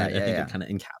YouTube. Yeah, right? I think it kind of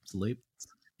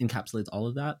encapsulates all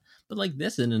of that. But like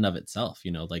this in and of itself,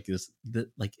 like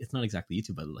like it's not exactly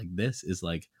YouTube, but like this is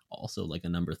like also like a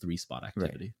number 3 spot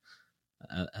activity,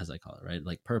 as I call it, right?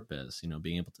 Like purpose,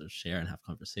 being able to share and have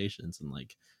conversations, and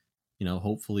like,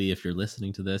 hopefully if you're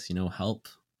listening to this, help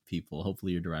people.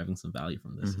 Hopefully you're deriving some value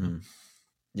from this.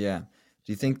 Yeah.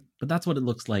 Do you think? But that's what it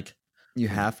looks like. You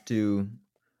have to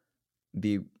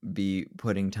be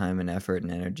putting time and effort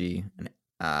and energy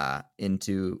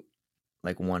into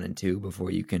like 1 and 2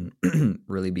 before you can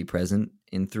really be present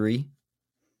in 3.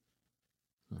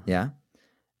 Yeah.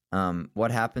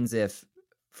 What happens if,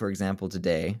 for example,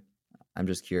 today, I'm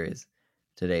just curious,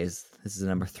 this is a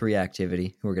number 3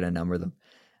 activity. We're going to number them.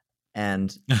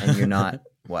 And you're not,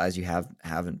 well, as you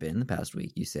haven't been the past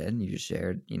week, you just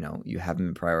shared, you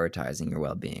haven't been prioritizing your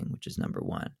well-being, which is number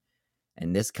 1.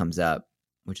 And this comes up,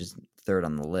 which is 3rd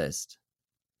on the list.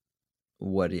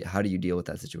 How do you deal with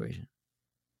that situation?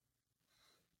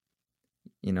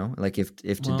 Like if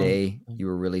today you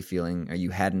were really feeling, or you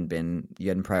hadn't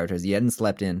prioritized, you hadn't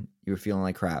slept in, you were feeling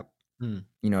like crap. You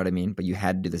know what I mean? But you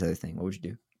had to do this other thing. What would you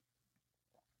do?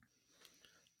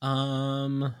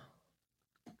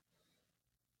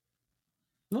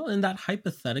 Well, in that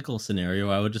hypothetical scenario,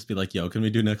 I would just be like, yo, can we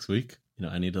do next week?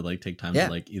 I need to like take time to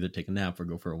like either take a nap or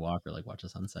go for a walk or like watch a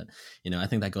sunset. I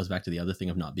think that goes back to the other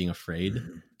thing of not being afraid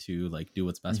to like do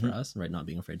what's best for us, right? Not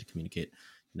being afraid to communicate,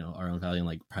 our own value and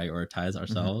like prioritize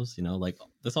ourselves, like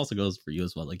this also goes for you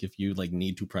as well. Like if you like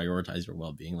need to prioritize your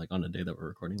well-being, like on a day that we're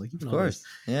recording, like you can always,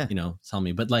 tell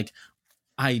me, but like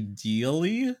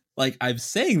ideally, like I'm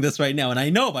saying this right now and I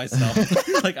know myself,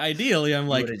 like ideally I'm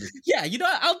like, yeah,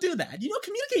 I'll do that,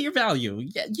 communicate your value.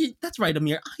 Yeah, that's right,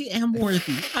 Amir, I am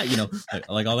worthy,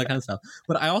 like all that kind of stuff.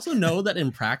 But I also know that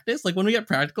in practice, like when we get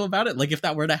practical about it, like if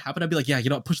that were to happen, I'd be like, yeah,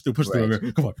 push through,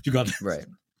 Amir. Come on, you got this. Right.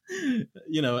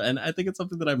 And I think it's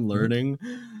something that I'm learning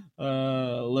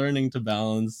to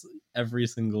balance every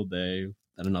single day,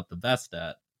 that I'm not the best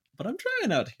at, but I'm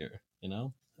trying out here,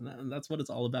 and that's what it's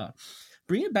all about.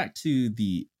 Bring it back to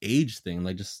the age thing,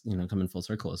 like just, coming full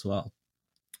circle as well.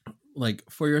 Like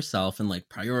for yourself and like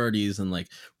priorities and like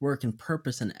work and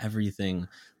purpose and everything.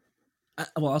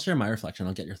 I'll share my reflection.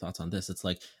 I'll get your thoughts on this. It's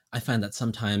like, I find that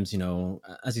sometimes,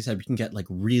 as you said, we can get like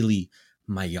really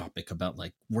myopic about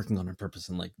like working on our purpose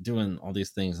and like doing all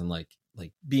these things and like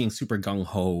being super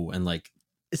gung-ho and like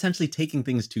essentially taking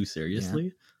things too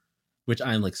seriously. Which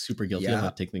I'm like super guilty of. I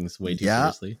take things way too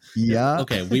seriously. Yeah.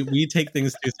 Okay, we take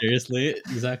things too seriously.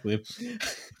 Exactly.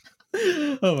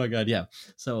 Oh my god, yeah.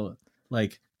 So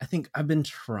like I think I've been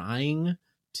trying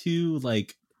to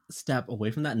like step away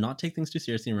from that, not take things too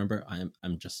seriously. Remember,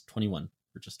 I'm just 21.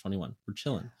 We're just 21. We're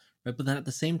chilling, right? But then at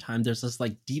the same time, there's this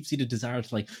like deep-seated desire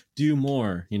to like do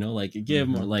more, like give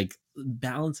more, like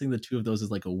balancing the two of those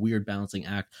is like a weird balancing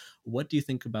act. What do you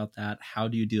think about that? How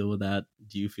do you deal with that?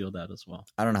 Do you feel that as well?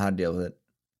 I don't know how to deal with it,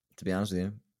 to be honest with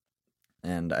you.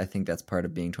 And I think that's part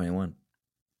of being 21.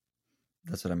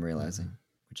 That's what I'm realizing,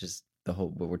 which is the whole,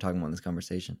 what we're talking about in this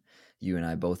conversation. You and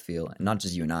I both feel, and not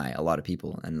just you and I, a lot of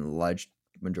people, and a large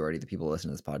majority of the people who listen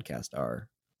to this podcast are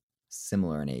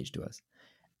similar in age to us.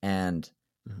 And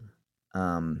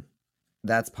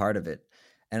that's part of it.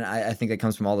 And I think it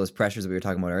comes from all those pressures that we were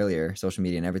talking about earlier, social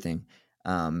media and everything,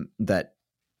 that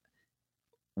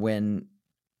when,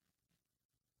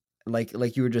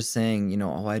 like you were just saying,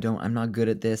 I'm not good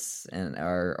at this, and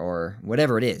or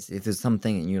whatever it is, if there's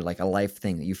something and you're like a life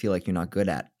thing that you feel like you're not good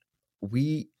at,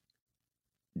 we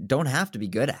don't have to be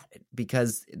good at it,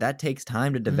 because that takes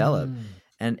time to develop.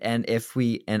 And if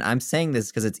we, and I'm saying this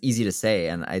because it's easy to say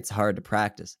and it's hard to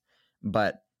practice,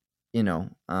 but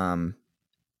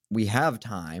we have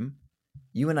time.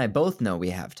 You and I both know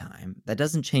we have time. That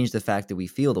doesn't change the fact that we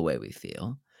feel the way we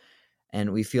feel.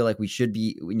 And we feel like we should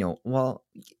be,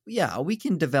 we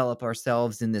can develop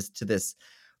ourselves in this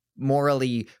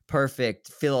morally perfect,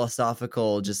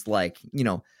 philosophical, just like,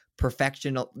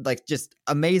 perfection, like just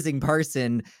amazing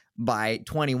person by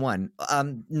 21.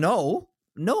 No.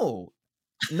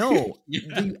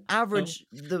 The average,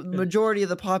 the majority of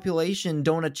the population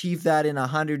don't achieve that in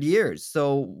 100 years.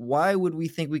 So why would we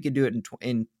think we could do it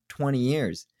in 20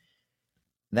 years?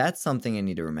 That's something I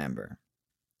need to remember.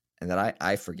 And that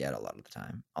I forget a lot of the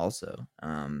time also.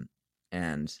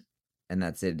 And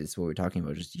that's it. It's what we're talking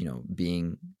about, just,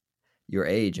 being your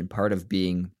age, and part of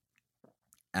being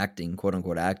acting, quote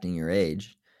unquote, acting your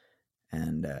age.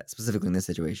 And specifically in this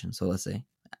situation. So let's say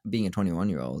being a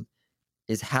 21-year-old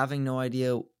is having no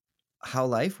idea how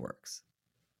life works,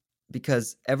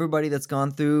 because everybody that's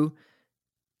gone through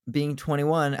being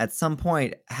 21 at some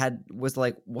point was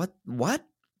like, what?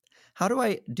 How do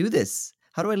I do this?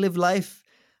 How do I live life?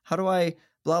 How do I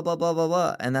blah, blah, blah, blah,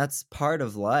 blah? And that's part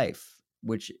of life,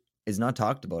 which is not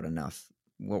talked about enough.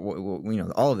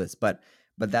 All of this, but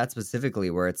that specifically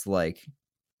where it's like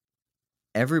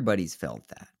everybody's felt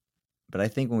that. But I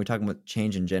think when we're talking about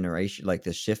change in generation, like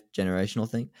the shift generational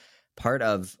thing, part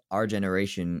of our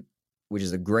generation, which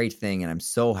is a great thing, and I'm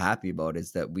so happy about,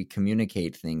 is that we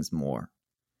communicate things more,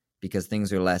 because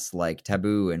things are less like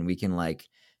taboo, and we can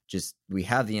we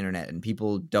have the internet, and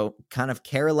people don't kind of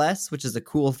care less, which is a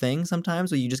cool thing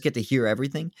sometimes, where you just get to hear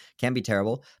everything. Can be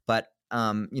terrible, but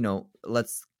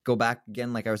let's go back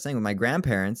again, like I was saying with my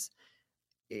grandparents.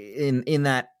 In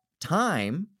that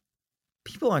time,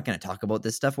 people aren't going to talk about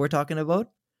this stuff we're talking about,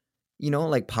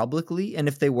 like publicly. And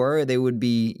if they were, they would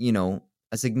be,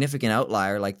 a significant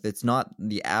outlier. Like, it's not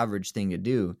the average thing to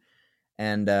do.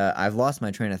 And I've lost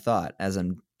my train of thought as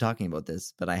I'm talking about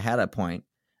this, but I had a point.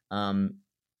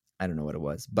 I don't know what it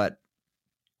was, but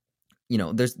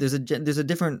there's a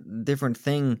different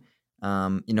thing.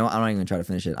 I'm not even try to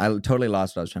finish it. I totally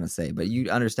lost what I was trying to say, but you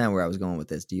understand where I was going with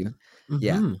this, do you? Mm-hmm.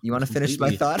 Yeah. You want to finish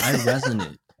my thought? I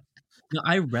resonate. No,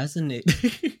 I resonate.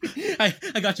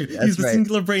 I got you. That's Use the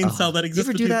singular brain cell that exists.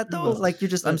 You ever do that though? Like, you're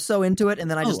just, I'm so into it, and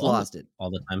then I just lost it. All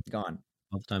the time. Gone.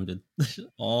 All the time, dude.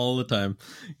 All the time.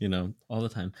 All the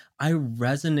time. I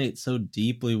resonate so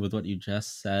deeply with what you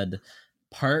just said.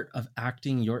 Part of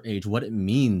acting your age, what it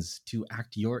means to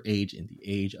act your age in the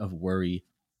age of worry,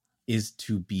 is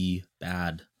to be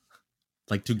bad.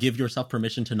 Like, to give yourself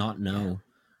permission to not know.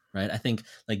 Right? I think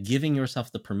like giving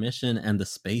yourself the permission and the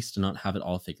space to not have it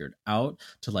all figured out,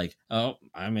 to like, oh,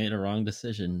 I made a wrong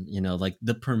decision, like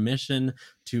the permission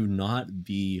to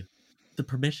be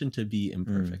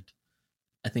imperfect.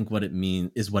 I think what it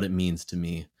means to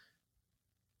me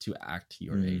to act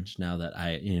your age, now that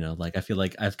I, I feel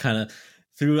like I've kind of,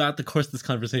 throughout the course of this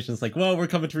conversation, it's like, well, we're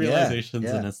coming to realizations.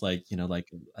 And it's like,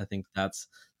 I think that's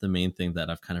the main thing that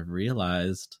I've kind of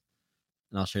realized.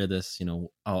 And I'll share this,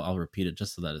 I'll repeat it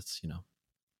just so that it's,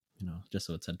 just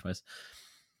so it's said twice.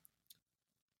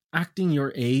 Acting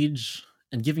your age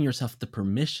and giving yourself the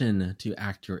permission to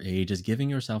act your age is giving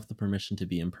yourself the permission to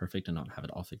be imperfect and not have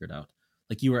it all figured out.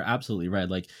 Like, you were absolutely right.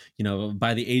 Like,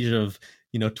 by the age of,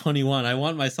 21, I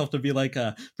want myself to be like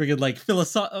a friggin' like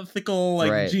philosophical,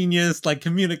 like genius, like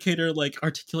communicator, like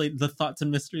articulate the thoughts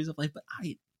and mysteries of life. But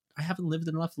I haven't lived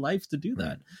enough life to do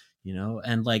that.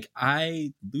 And like,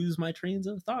 I lose my trains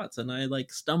of thoughts, and I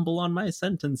like stumble on my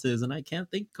sentences, and I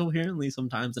can't think coherently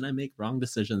sometimes, and I make wrong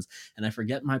decisions, and I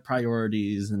forget my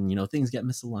priorities, and things get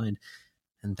misaligned.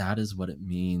 And that is what it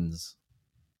means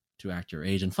to act your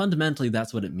age. And fundamentally,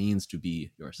 that's what it means to be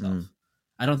yourself.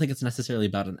 I don't think it's necessarily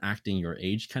about an acting your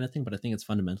age kind of thing, but I think it's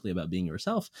fundamentally about being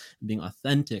yourself and being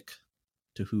authentic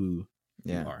to who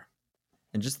you are.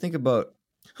 And just think about,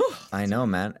 I know,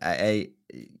 man,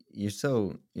 you're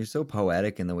so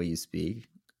poetic in the way you speak.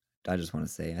 I just want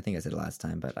to say, I think I said it last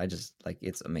time, but I just like,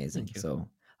 it's amazing. So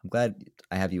I'm glad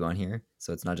I have you on here,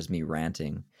 so it's not just me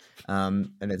ranting.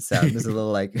 And it sounds there's a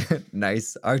little like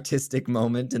nice artistic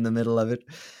moment in the middle of it.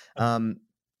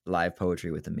 Live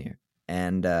poetry with Amir,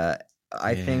 and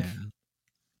I think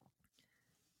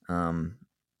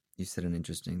you said an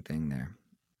interesting thing there,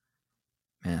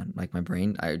 man. Like my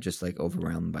brain, I just like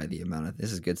overwhelmed by the amount of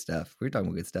this is good stuff. We're talking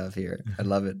about good stuff here. I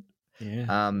love it.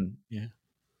 Yeah.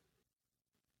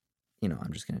 You know,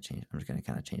 I'm just gonna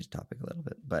kind of change the topic a little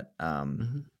bit, but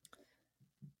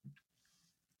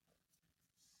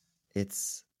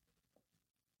it's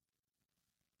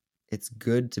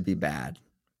good to be bad.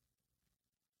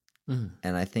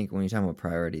 And I think when you're talking about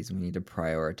priorities, we need to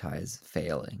prioritize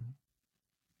failing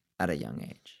at a young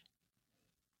age.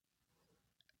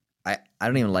 I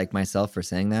don't even like myself for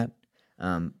saying that.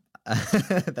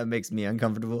 That makes me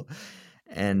uncomfortable,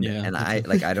 and I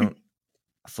like I don't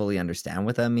fully understand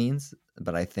what that means,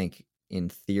 but I think in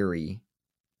theory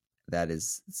that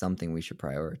is something we should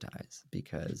prioritize,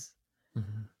 because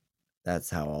that's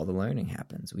how all the learning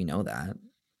happens. We know that,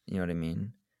 you know what I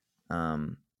mean?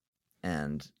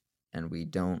 And we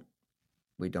don't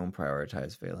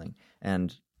prioritize failing.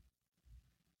 And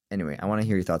anyway, I want to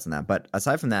hear your thoughts on that. But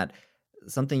aside from that,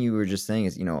 something you were just saying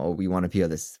is, you know, we want to be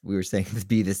this, we were saying to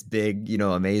be this big, you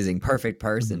know, amazing, perfect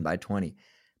person by 20.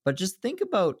 But just think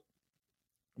about,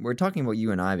 we're talking about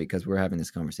you and I because we're having this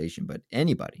conversation, but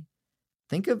anybody,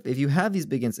 think of, if you have these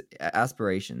big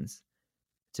aspirations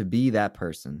to be that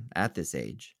person at this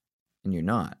age and you're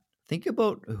not, think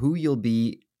about who you'll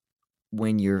be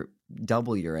when you're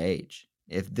double your age,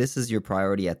 if this is your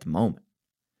priority at the moment.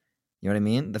 You know what I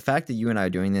mean? The fact that you and I are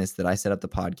doing this, that I set up the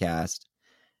podcast,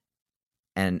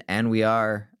 and we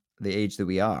are the age that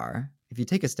we are, if you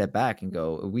take a step back and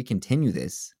go, if we continue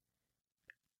this,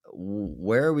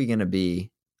 where are we going to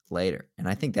be later? And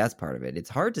I think that's part of it. It's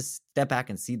hard to step back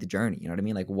and see the journey. You know what I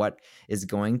mean? Like what is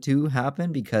going to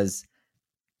happen, because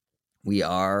we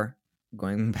are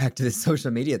going back to this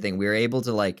social media thing. We're able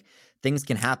to, like, things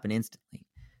can happen instantly,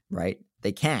 right?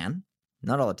 They can,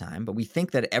 not all the time, but we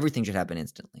think that everything should happen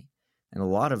instantly. And a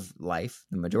lot of life,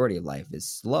 the majority of life, is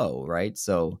slow, right?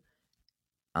 So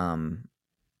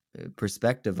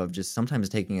perspective of just sometimes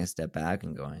taking a step back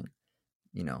and going,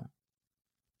 you know,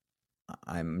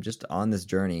 I'm just on this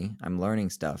journey, I'm learning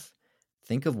stuff.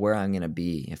 Think of where I'm going to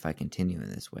be if I continue in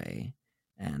this way,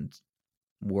 and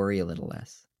worry a little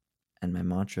less. And my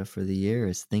mantra for the year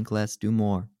is think less, do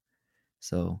more.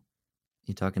 So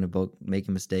you're talking about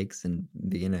making mistakes and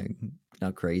being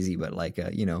not crazy, but like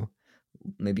you know,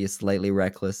 maybe a slightly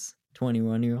reckless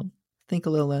 21-year-old. Think a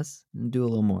little less and do a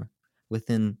little more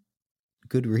within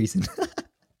good reason.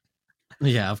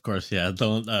 Yeah, of course. Yeah,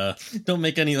 don't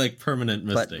make any like permanent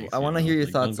mistakes. But I want to hear your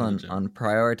thoughts on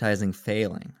prioritizing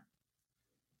failing.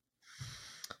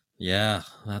 Yeah,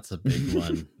 that's a big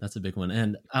one. That's a big one.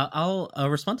 And I'll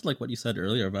respond to like what you said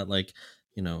earlier about like,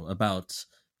 you know, about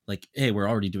like, hey, we're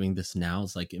already doing this now.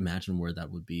 It's like, imagine where that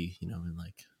would be, you know, in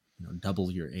like, you know,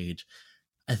 double your age.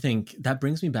 I think that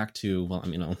brings me back to, well, I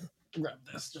mean, I'll grab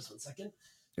this just 1 second.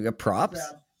 You got props?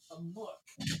 Grab a book.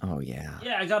 Oh, yeah.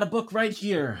 Yeah, I got a book right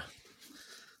here.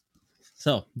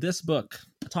 So this book,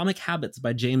 Atomic Habits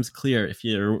by James Clear. If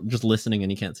you're just listening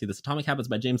and you can't see this, Atomic Habits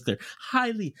by James Clear.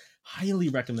 Highly, highly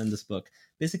recommend this book.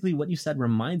 Basically, what you said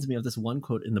reminds me of this one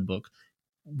quote in the book.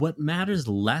 What matters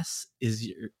less is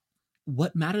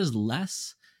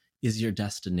your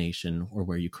destination or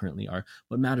where you currently are.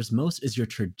 What matters most is your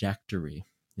trajectory.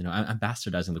 You know, I'm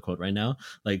bastardizing the quote right now.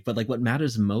 But what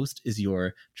matters most is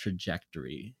your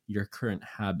trajectory, your current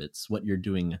habits, what you're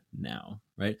doing now,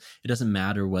 right? It doesn't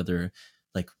matter whether,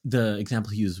 like the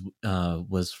example he used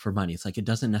was for money. It's like, it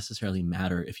doesn't necessarily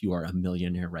matter if you are a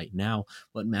millionaire right now.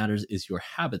 What matters is your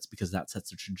habits, because that sets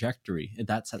the trajectory.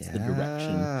 That sets the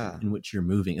direction in which you're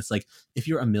moving. It's like, if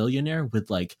you're a millionaire with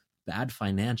like bad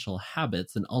financial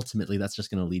habits, then ultimately that's just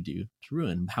going to lead you to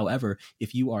ruin. However,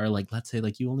 if you are like, let's say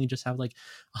like you only just have like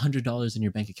 $100 in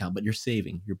your bank account, but you're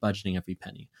saving, you're budgeting every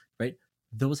penny, right?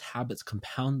 Those habits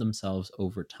compound themselves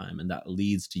over time, and that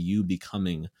leads to you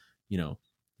becoming, you know,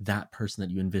 that person that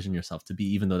you envision yourself to be,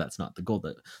 even though that's not the goal.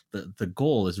 The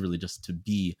goal is really just to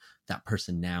be that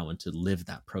person now, and to live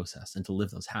that process, and to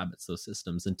live those habits, those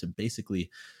systems, and to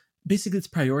basically it's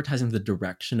prioritizing the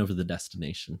direction over the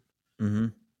destination.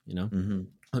 You know,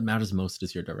 what matters most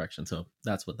is your direction. So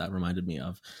that's what that reminded me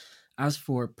of. As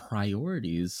for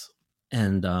priorities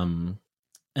and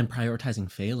and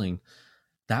prioritizing failing,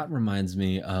 that reminds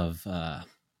me of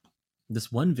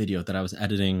this one video that I was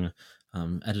editing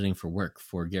for work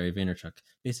for Gary Vaynerchuk.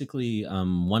 Basically,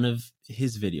 one of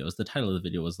his videos, the title of the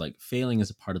video was like "Failing is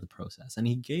a part of the process," and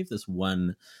he gave this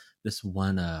one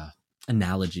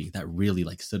analogy that really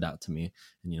like stood out to me,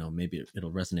 and maybe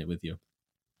it'll resonate with you.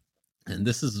 And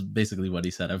this is basically what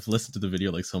he said. I've listened to the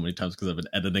video like so many times because I've been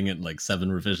editing it like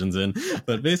 7 revisions in.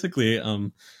 But basically,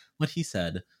 what he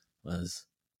said was,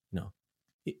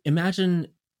 imagine,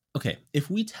 okay, if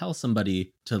we tell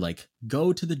somebody to like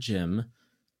go to the gym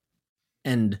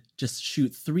and just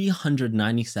shoot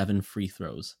 397 free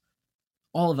throws,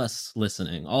 all of us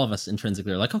listening, all of us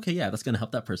intrinsically are like, okay, yeah, that's going to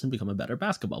help that person become a better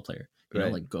basketball player.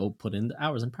 Like go put in the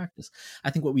hours in practice.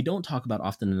 I think what we don't talk about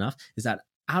often enough is that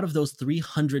out of those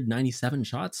 397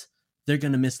 shots, they're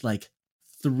going to miss like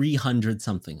 300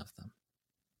 something of them,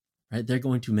 right? They're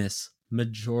going to miss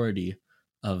majority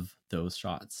of those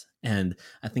shots. And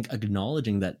I think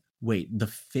acknowledging that, wait, the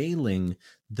failing,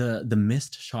 the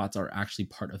missed shots are actually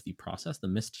part of the process. The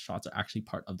missed shots are actually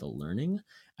part of the learning.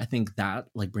 I think that,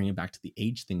 like, bringing it back to the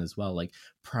age thing as well, like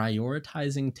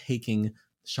prioritizing taking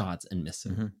shots and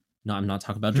missing. Mm-hmm. No, I'm not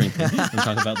talking about drinking. I'm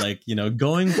talking about like,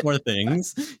 going for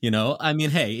things, I mean,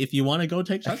 hey, if you want to go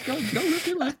take shots, go live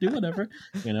your life, do whatever,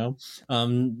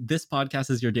 this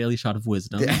podcast is your daily shot of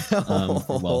wisdom.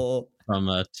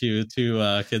 From two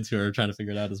kids who are trying to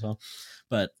figure it out as well.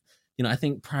 But, I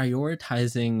think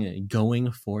prioritizing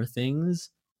going for things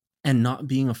and not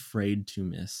being afraid to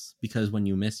miss, because when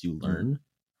you miss, you learn,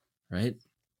 right?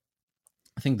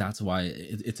 I think that's why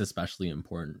it's especially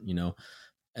important,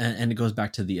 and it goes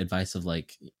back to the advice of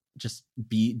like, just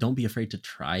don't be afraid to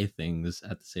try things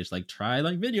at the stage, like try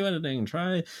like video editing,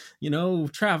 try,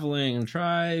 traveling,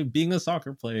 try being a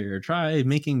soccer player, try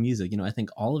making music. I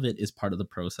think all of it is part of the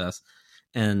process.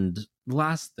 And the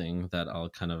last thing that I'll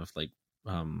kind of like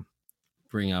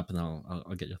bring up, and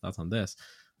I'll get your thoughts on this.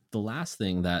 The last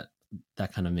thing that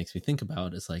kind of makes me think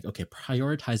about is like, okay,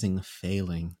 prioritizing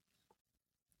failing.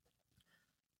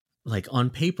 Like on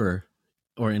paper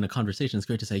or in a conversation, it's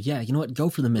great to say, yeah, you know what, go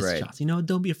for the missed shots.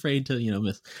 Don't be afraid to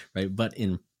miss, right? But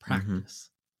in practice,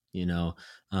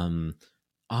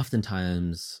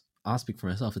 oftentimes, I'll speak for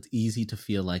myself, it's easy to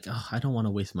feel like, oh, I don't want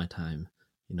to waste my time.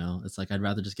 It's like, I'd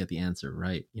rather just get the answer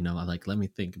right. Like, let me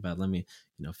think about, let me,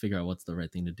 figure out what's the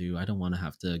right thing to do. I don't want to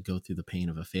have to go through the pain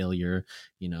of a failure.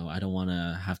 I don't want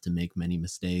to have to make many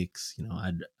mistakes.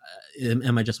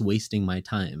 Am I just wasting my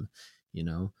time?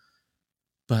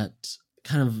 But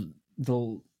kind of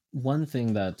the one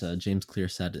thing that James Clear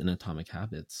said in Atomic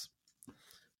Habits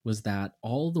was that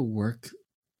all the work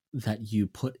that you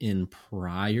put in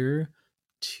prior,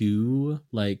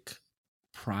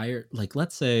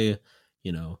 let's say,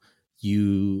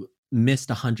 you missed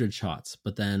 100 shots,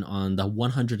 but then on the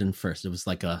 101st, it was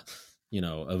like it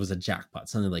was a jackpot,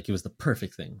 something like it was the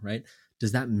perfect thing, right?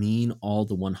 Does that mean all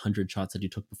the 100 shots that you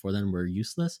took before then were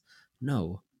useless?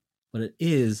 No. What it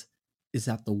is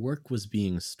that the work was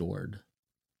being stored.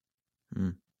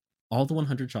 All the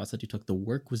 100 shots that you took, the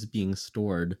work was being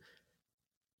stored,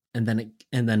 and then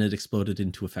it exploded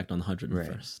into effect on the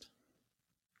 101st.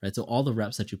 Right? So all the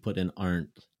reps that you put in aren't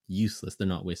useless. They're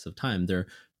not waste of time. They're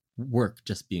work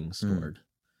just being stored.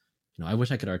 I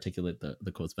wish I could articulate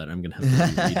the quotes better. I'm gonna have to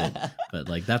reread it. But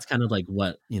like, that's kind of like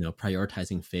what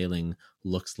prioritizing failing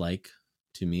looks like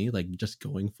to me. Like, just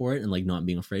going for it and like not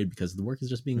being afraid, because the work is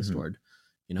just being stored.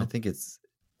 I think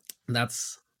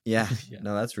that's yeah.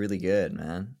 No, that's really good,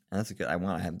 man. That's a good.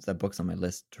 I have that book's on my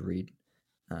list to read,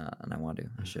 and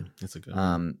I should. It's a good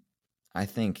one. I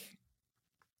think.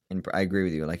 I agree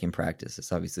with you. Like, in practice,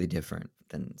 it's obviously different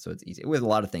so it's easy with a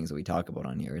lot of things that we talk about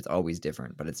on here. It's always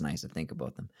different, but it's nice to think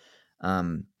about them.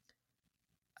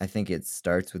 I think it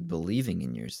starts with believing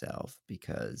in yourself,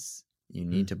 because you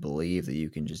need to believe that you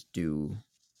can just do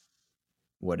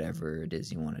whatever it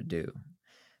is you want to do.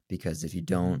 Because if you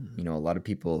don't, a lot of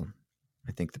people,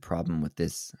 I think the problem with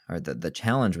this, or the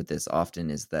challenge with this often,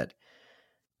 is that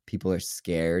people are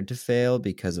scared to fail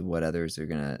because of what others are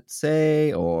going to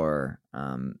say, or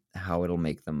how it'll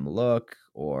make them look,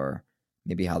 or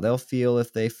maybe how they'll feel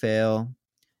if they fail.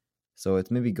 So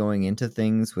it's maybe going into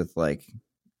things with like,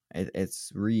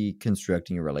 it's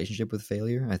reconstructing your relationship with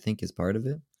failure, I think, is part of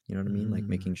it. You know what I mean? Like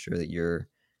making sure that you're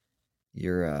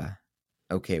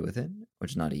okay with it,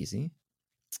 which is not easy.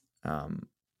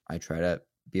 I try to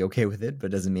be okay with it, but it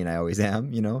doesn't mean I always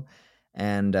am,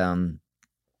 and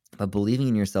but believing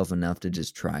in yourself enough to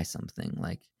just try something.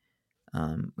 Like,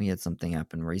 we had something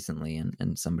happen recently,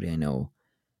 and somebody I know,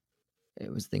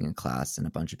 it was a thing in class, and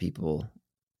a bunch of people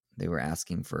they were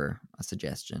asking for a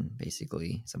suggestion,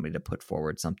 basically somebody to put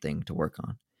forward something to work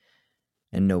on,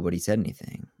 and nobody said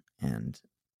anything.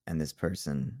 And this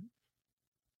person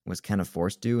was kind of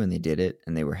forced to, and they did it,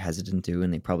 and they were hesitant to,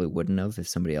 and they probably wouldn't have if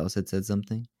somebody else had said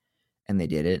something, and they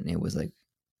did it, and it was like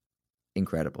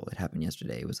incredible. It happened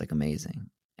yesterday. It was like amazing.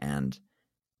 And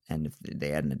if they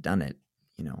hadn't have done it,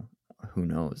 you know, who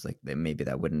knows? Like maybe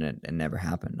that wouldn't have never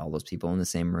happened. All those people in the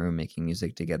same room making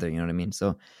music together, you know what I mean?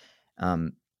 So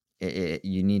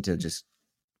you need to just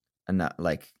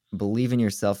like believe in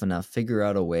yourself enough, figure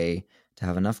out a way to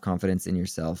have enough confidence in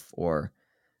yourself, or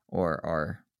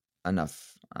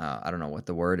enough, I don't know what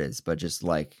the word is, but just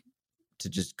like to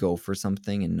just go for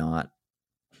something and not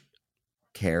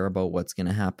care about what's going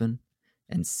to happen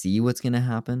and see what's going to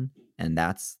happen. And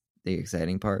that's the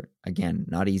exciting part. Again,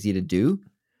 not easy to do,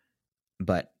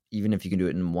 but even if you can do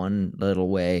it in one little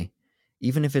way,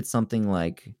 even if it's something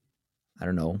like, I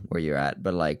don't know where you're at,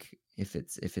 but like if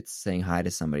it's saying hi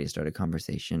to somebody, start a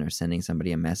conversation, or sending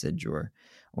somebody a message, or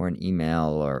an email,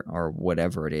 or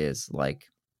whatever it is, like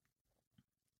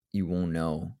you won't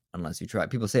know unless you try.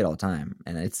 People say it all the time,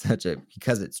 and it's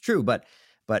because it's true, but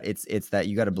it's that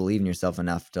you got to believe in yourself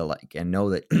enough to like, and know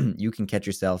that you can catch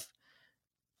yourself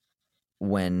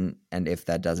when and if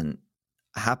that doesn't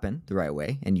happen the right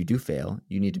way and you do fail.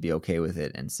 You need to be okay with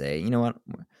it and say, you know what,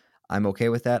 I'm okay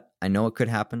with that. I know it could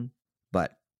happen,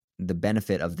 but the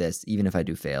benefit of this, even if I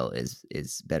do fail,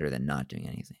 is better than not doing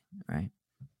anything, right?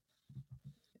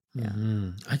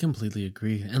 Yeah. I completely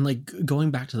agree. And like going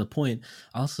back to the point,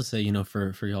 I'll also say, you know,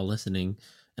 for y'all listening,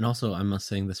 and also I'm not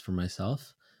saying this for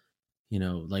myself, you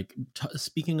know, like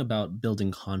speaking about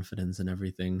building confidence and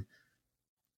everything,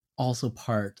 also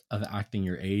part of acting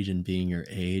your age and being your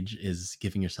age is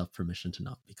giving yourself permission to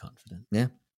not be confident. Yeah.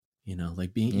 You know,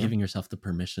 like giving yourself the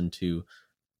permission to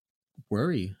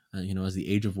worry, you know, as the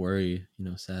age of worry, you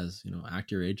know, says, you know,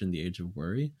 act your age in the age of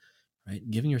worry, right?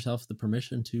 Giving yourself the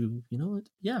permission to, you know what,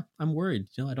 yeah, I'm worried.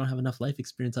 You know, I don't have enough life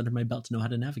experience under my belt to know how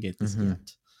to navigate this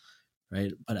yet,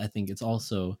 right? But I think it's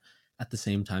also at the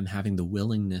same time having the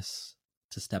willingness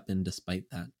to step in despite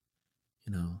that.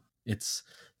 You know, it's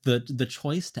the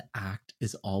choice to act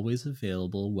is always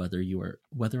available whether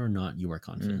or not you are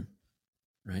confident,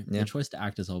 right? The choice to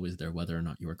act is always there whether or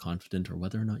not you are confident or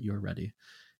whether or not you are ready.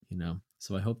 You know,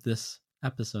 so I hope this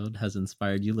episode has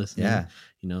inspired you listening,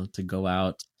 you know, to go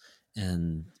out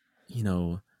and, you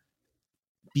know,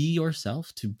 be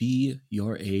yourself, to be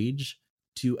your age,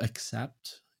 to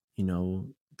accept, you know,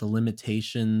 the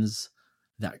limitations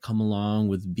that come along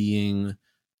with being,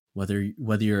 whether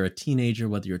you're a teenager,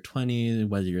 whether you're 20,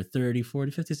 whether you're 30,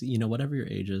 40, 50, you know, whatever your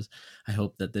age is. I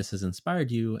hope that this has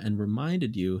inspired you and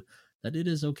reminded you that it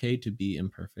is okay to be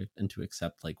imperfect and to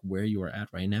accept like where you are at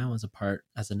right now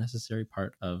as a necessary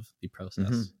part of the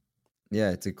process. Yeah,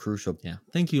 it's a crucial. Yeah.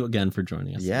 Thank you again for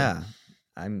joining us. Yeah. Today.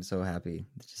 I'm so happy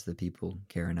just that people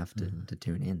care enough to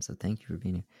tune in. So thank you for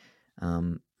being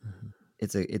here.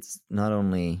 It's not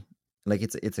only like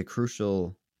it's a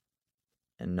crucial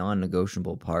and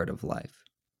non-negotiable part of life,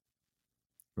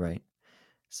 right?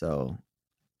 So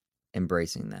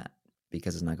embracing that,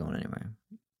 because it's not going anywhere,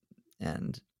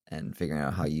 and figuring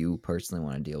out how you personally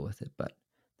want to deal with it. But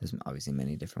there's obviously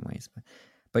many different ways.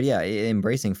 But yeah,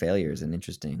 embracing failure is an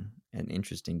interesting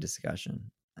discussion.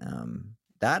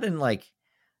 That, and like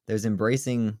there's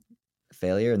embracing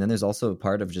failure, and then there's also a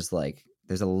part of just like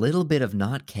there's a little bit of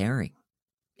not caring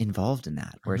involved in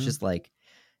that, where it's just like,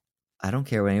 I don't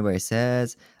care what anybody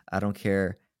says. I don't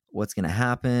care what's going to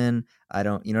happen. I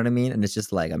don't, you know what I mean? And it's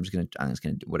just like, I'm just going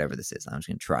to do whatever this is. I'm just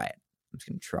going to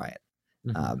try it.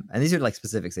 And these are like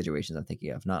specific situations I'm thinking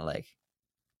of, not like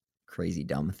crazy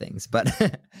dumb things, but,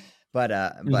 but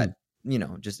you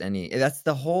know, just it's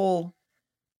the whole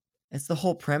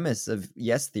premise of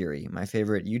Yes Theory, my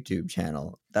favorite YouTube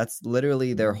channel. That's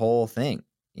literally their whole thing.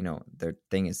 You know, their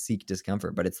thing is seek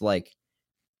discomfort, but it's like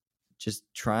just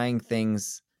trying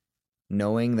things,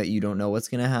 knowing that you don't know what's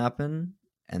going to happen.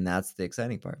 And that's the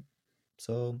exciting part.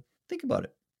 So think about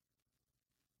it.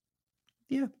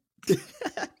 Yeah.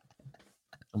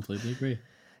 Completely agree.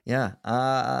 Yeah.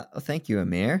 Thank you,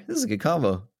 Amir. This is a good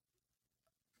combo.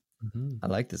 I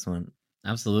like this one.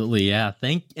 Absolutely. Yeah.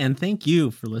 Thank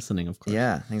you for listening, of course.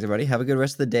 Yeah. Thanks, everybody. Have a good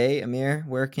rest of the day. Amir,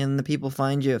 where can the people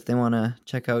find you if they want to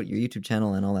check out your YouTube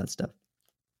channel and all that stuff?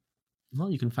 Well,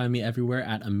 you can find me everywhere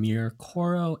at Amir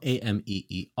Corro,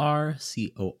 AMEERCORRO.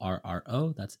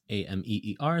 That's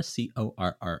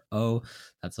AMEERCORRO.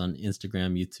 That's on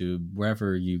Instagram, YouTube,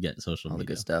 wherever you get social media. All the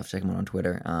good stuff. Check them out on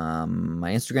Twitter.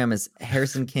 My Instagram is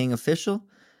Harrison King Official,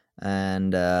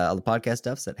 and all the podcast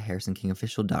stuff's at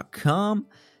harrisonkingofficial.com.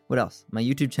 What else? My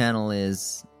YouTube channel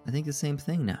is I think the same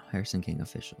thing now. Harrison King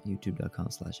Official.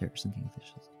 YouTube.com/Harrison King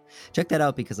Official. Check that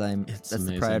out because that's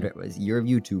amazing. The priority. Year of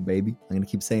YouTube, baby. I'm gonna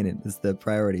keep saying it. It's the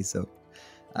priority. So,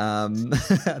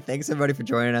 thanks everybody for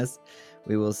joining us.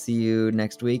 We will see you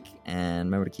next week, and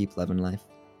remember to keep loving life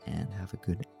and have a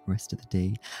good rest of the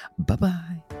day.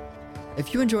 Bye-bye.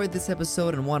 If you enjoyed this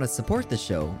episode and want to support the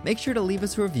show, make sure to leave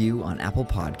us a review on Apple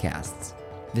Podcasts.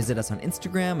 Visit us on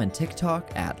Instagram and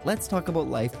TikTok at Let's Talk About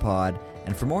Life Pod.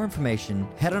 And for more information,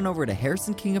 head on over to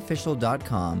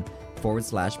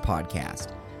harrisonkingofficial.com/podcast.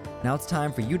 Now it's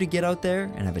time for you to get out there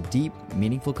and have a deep,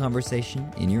 meaningful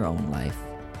conversation in your own life.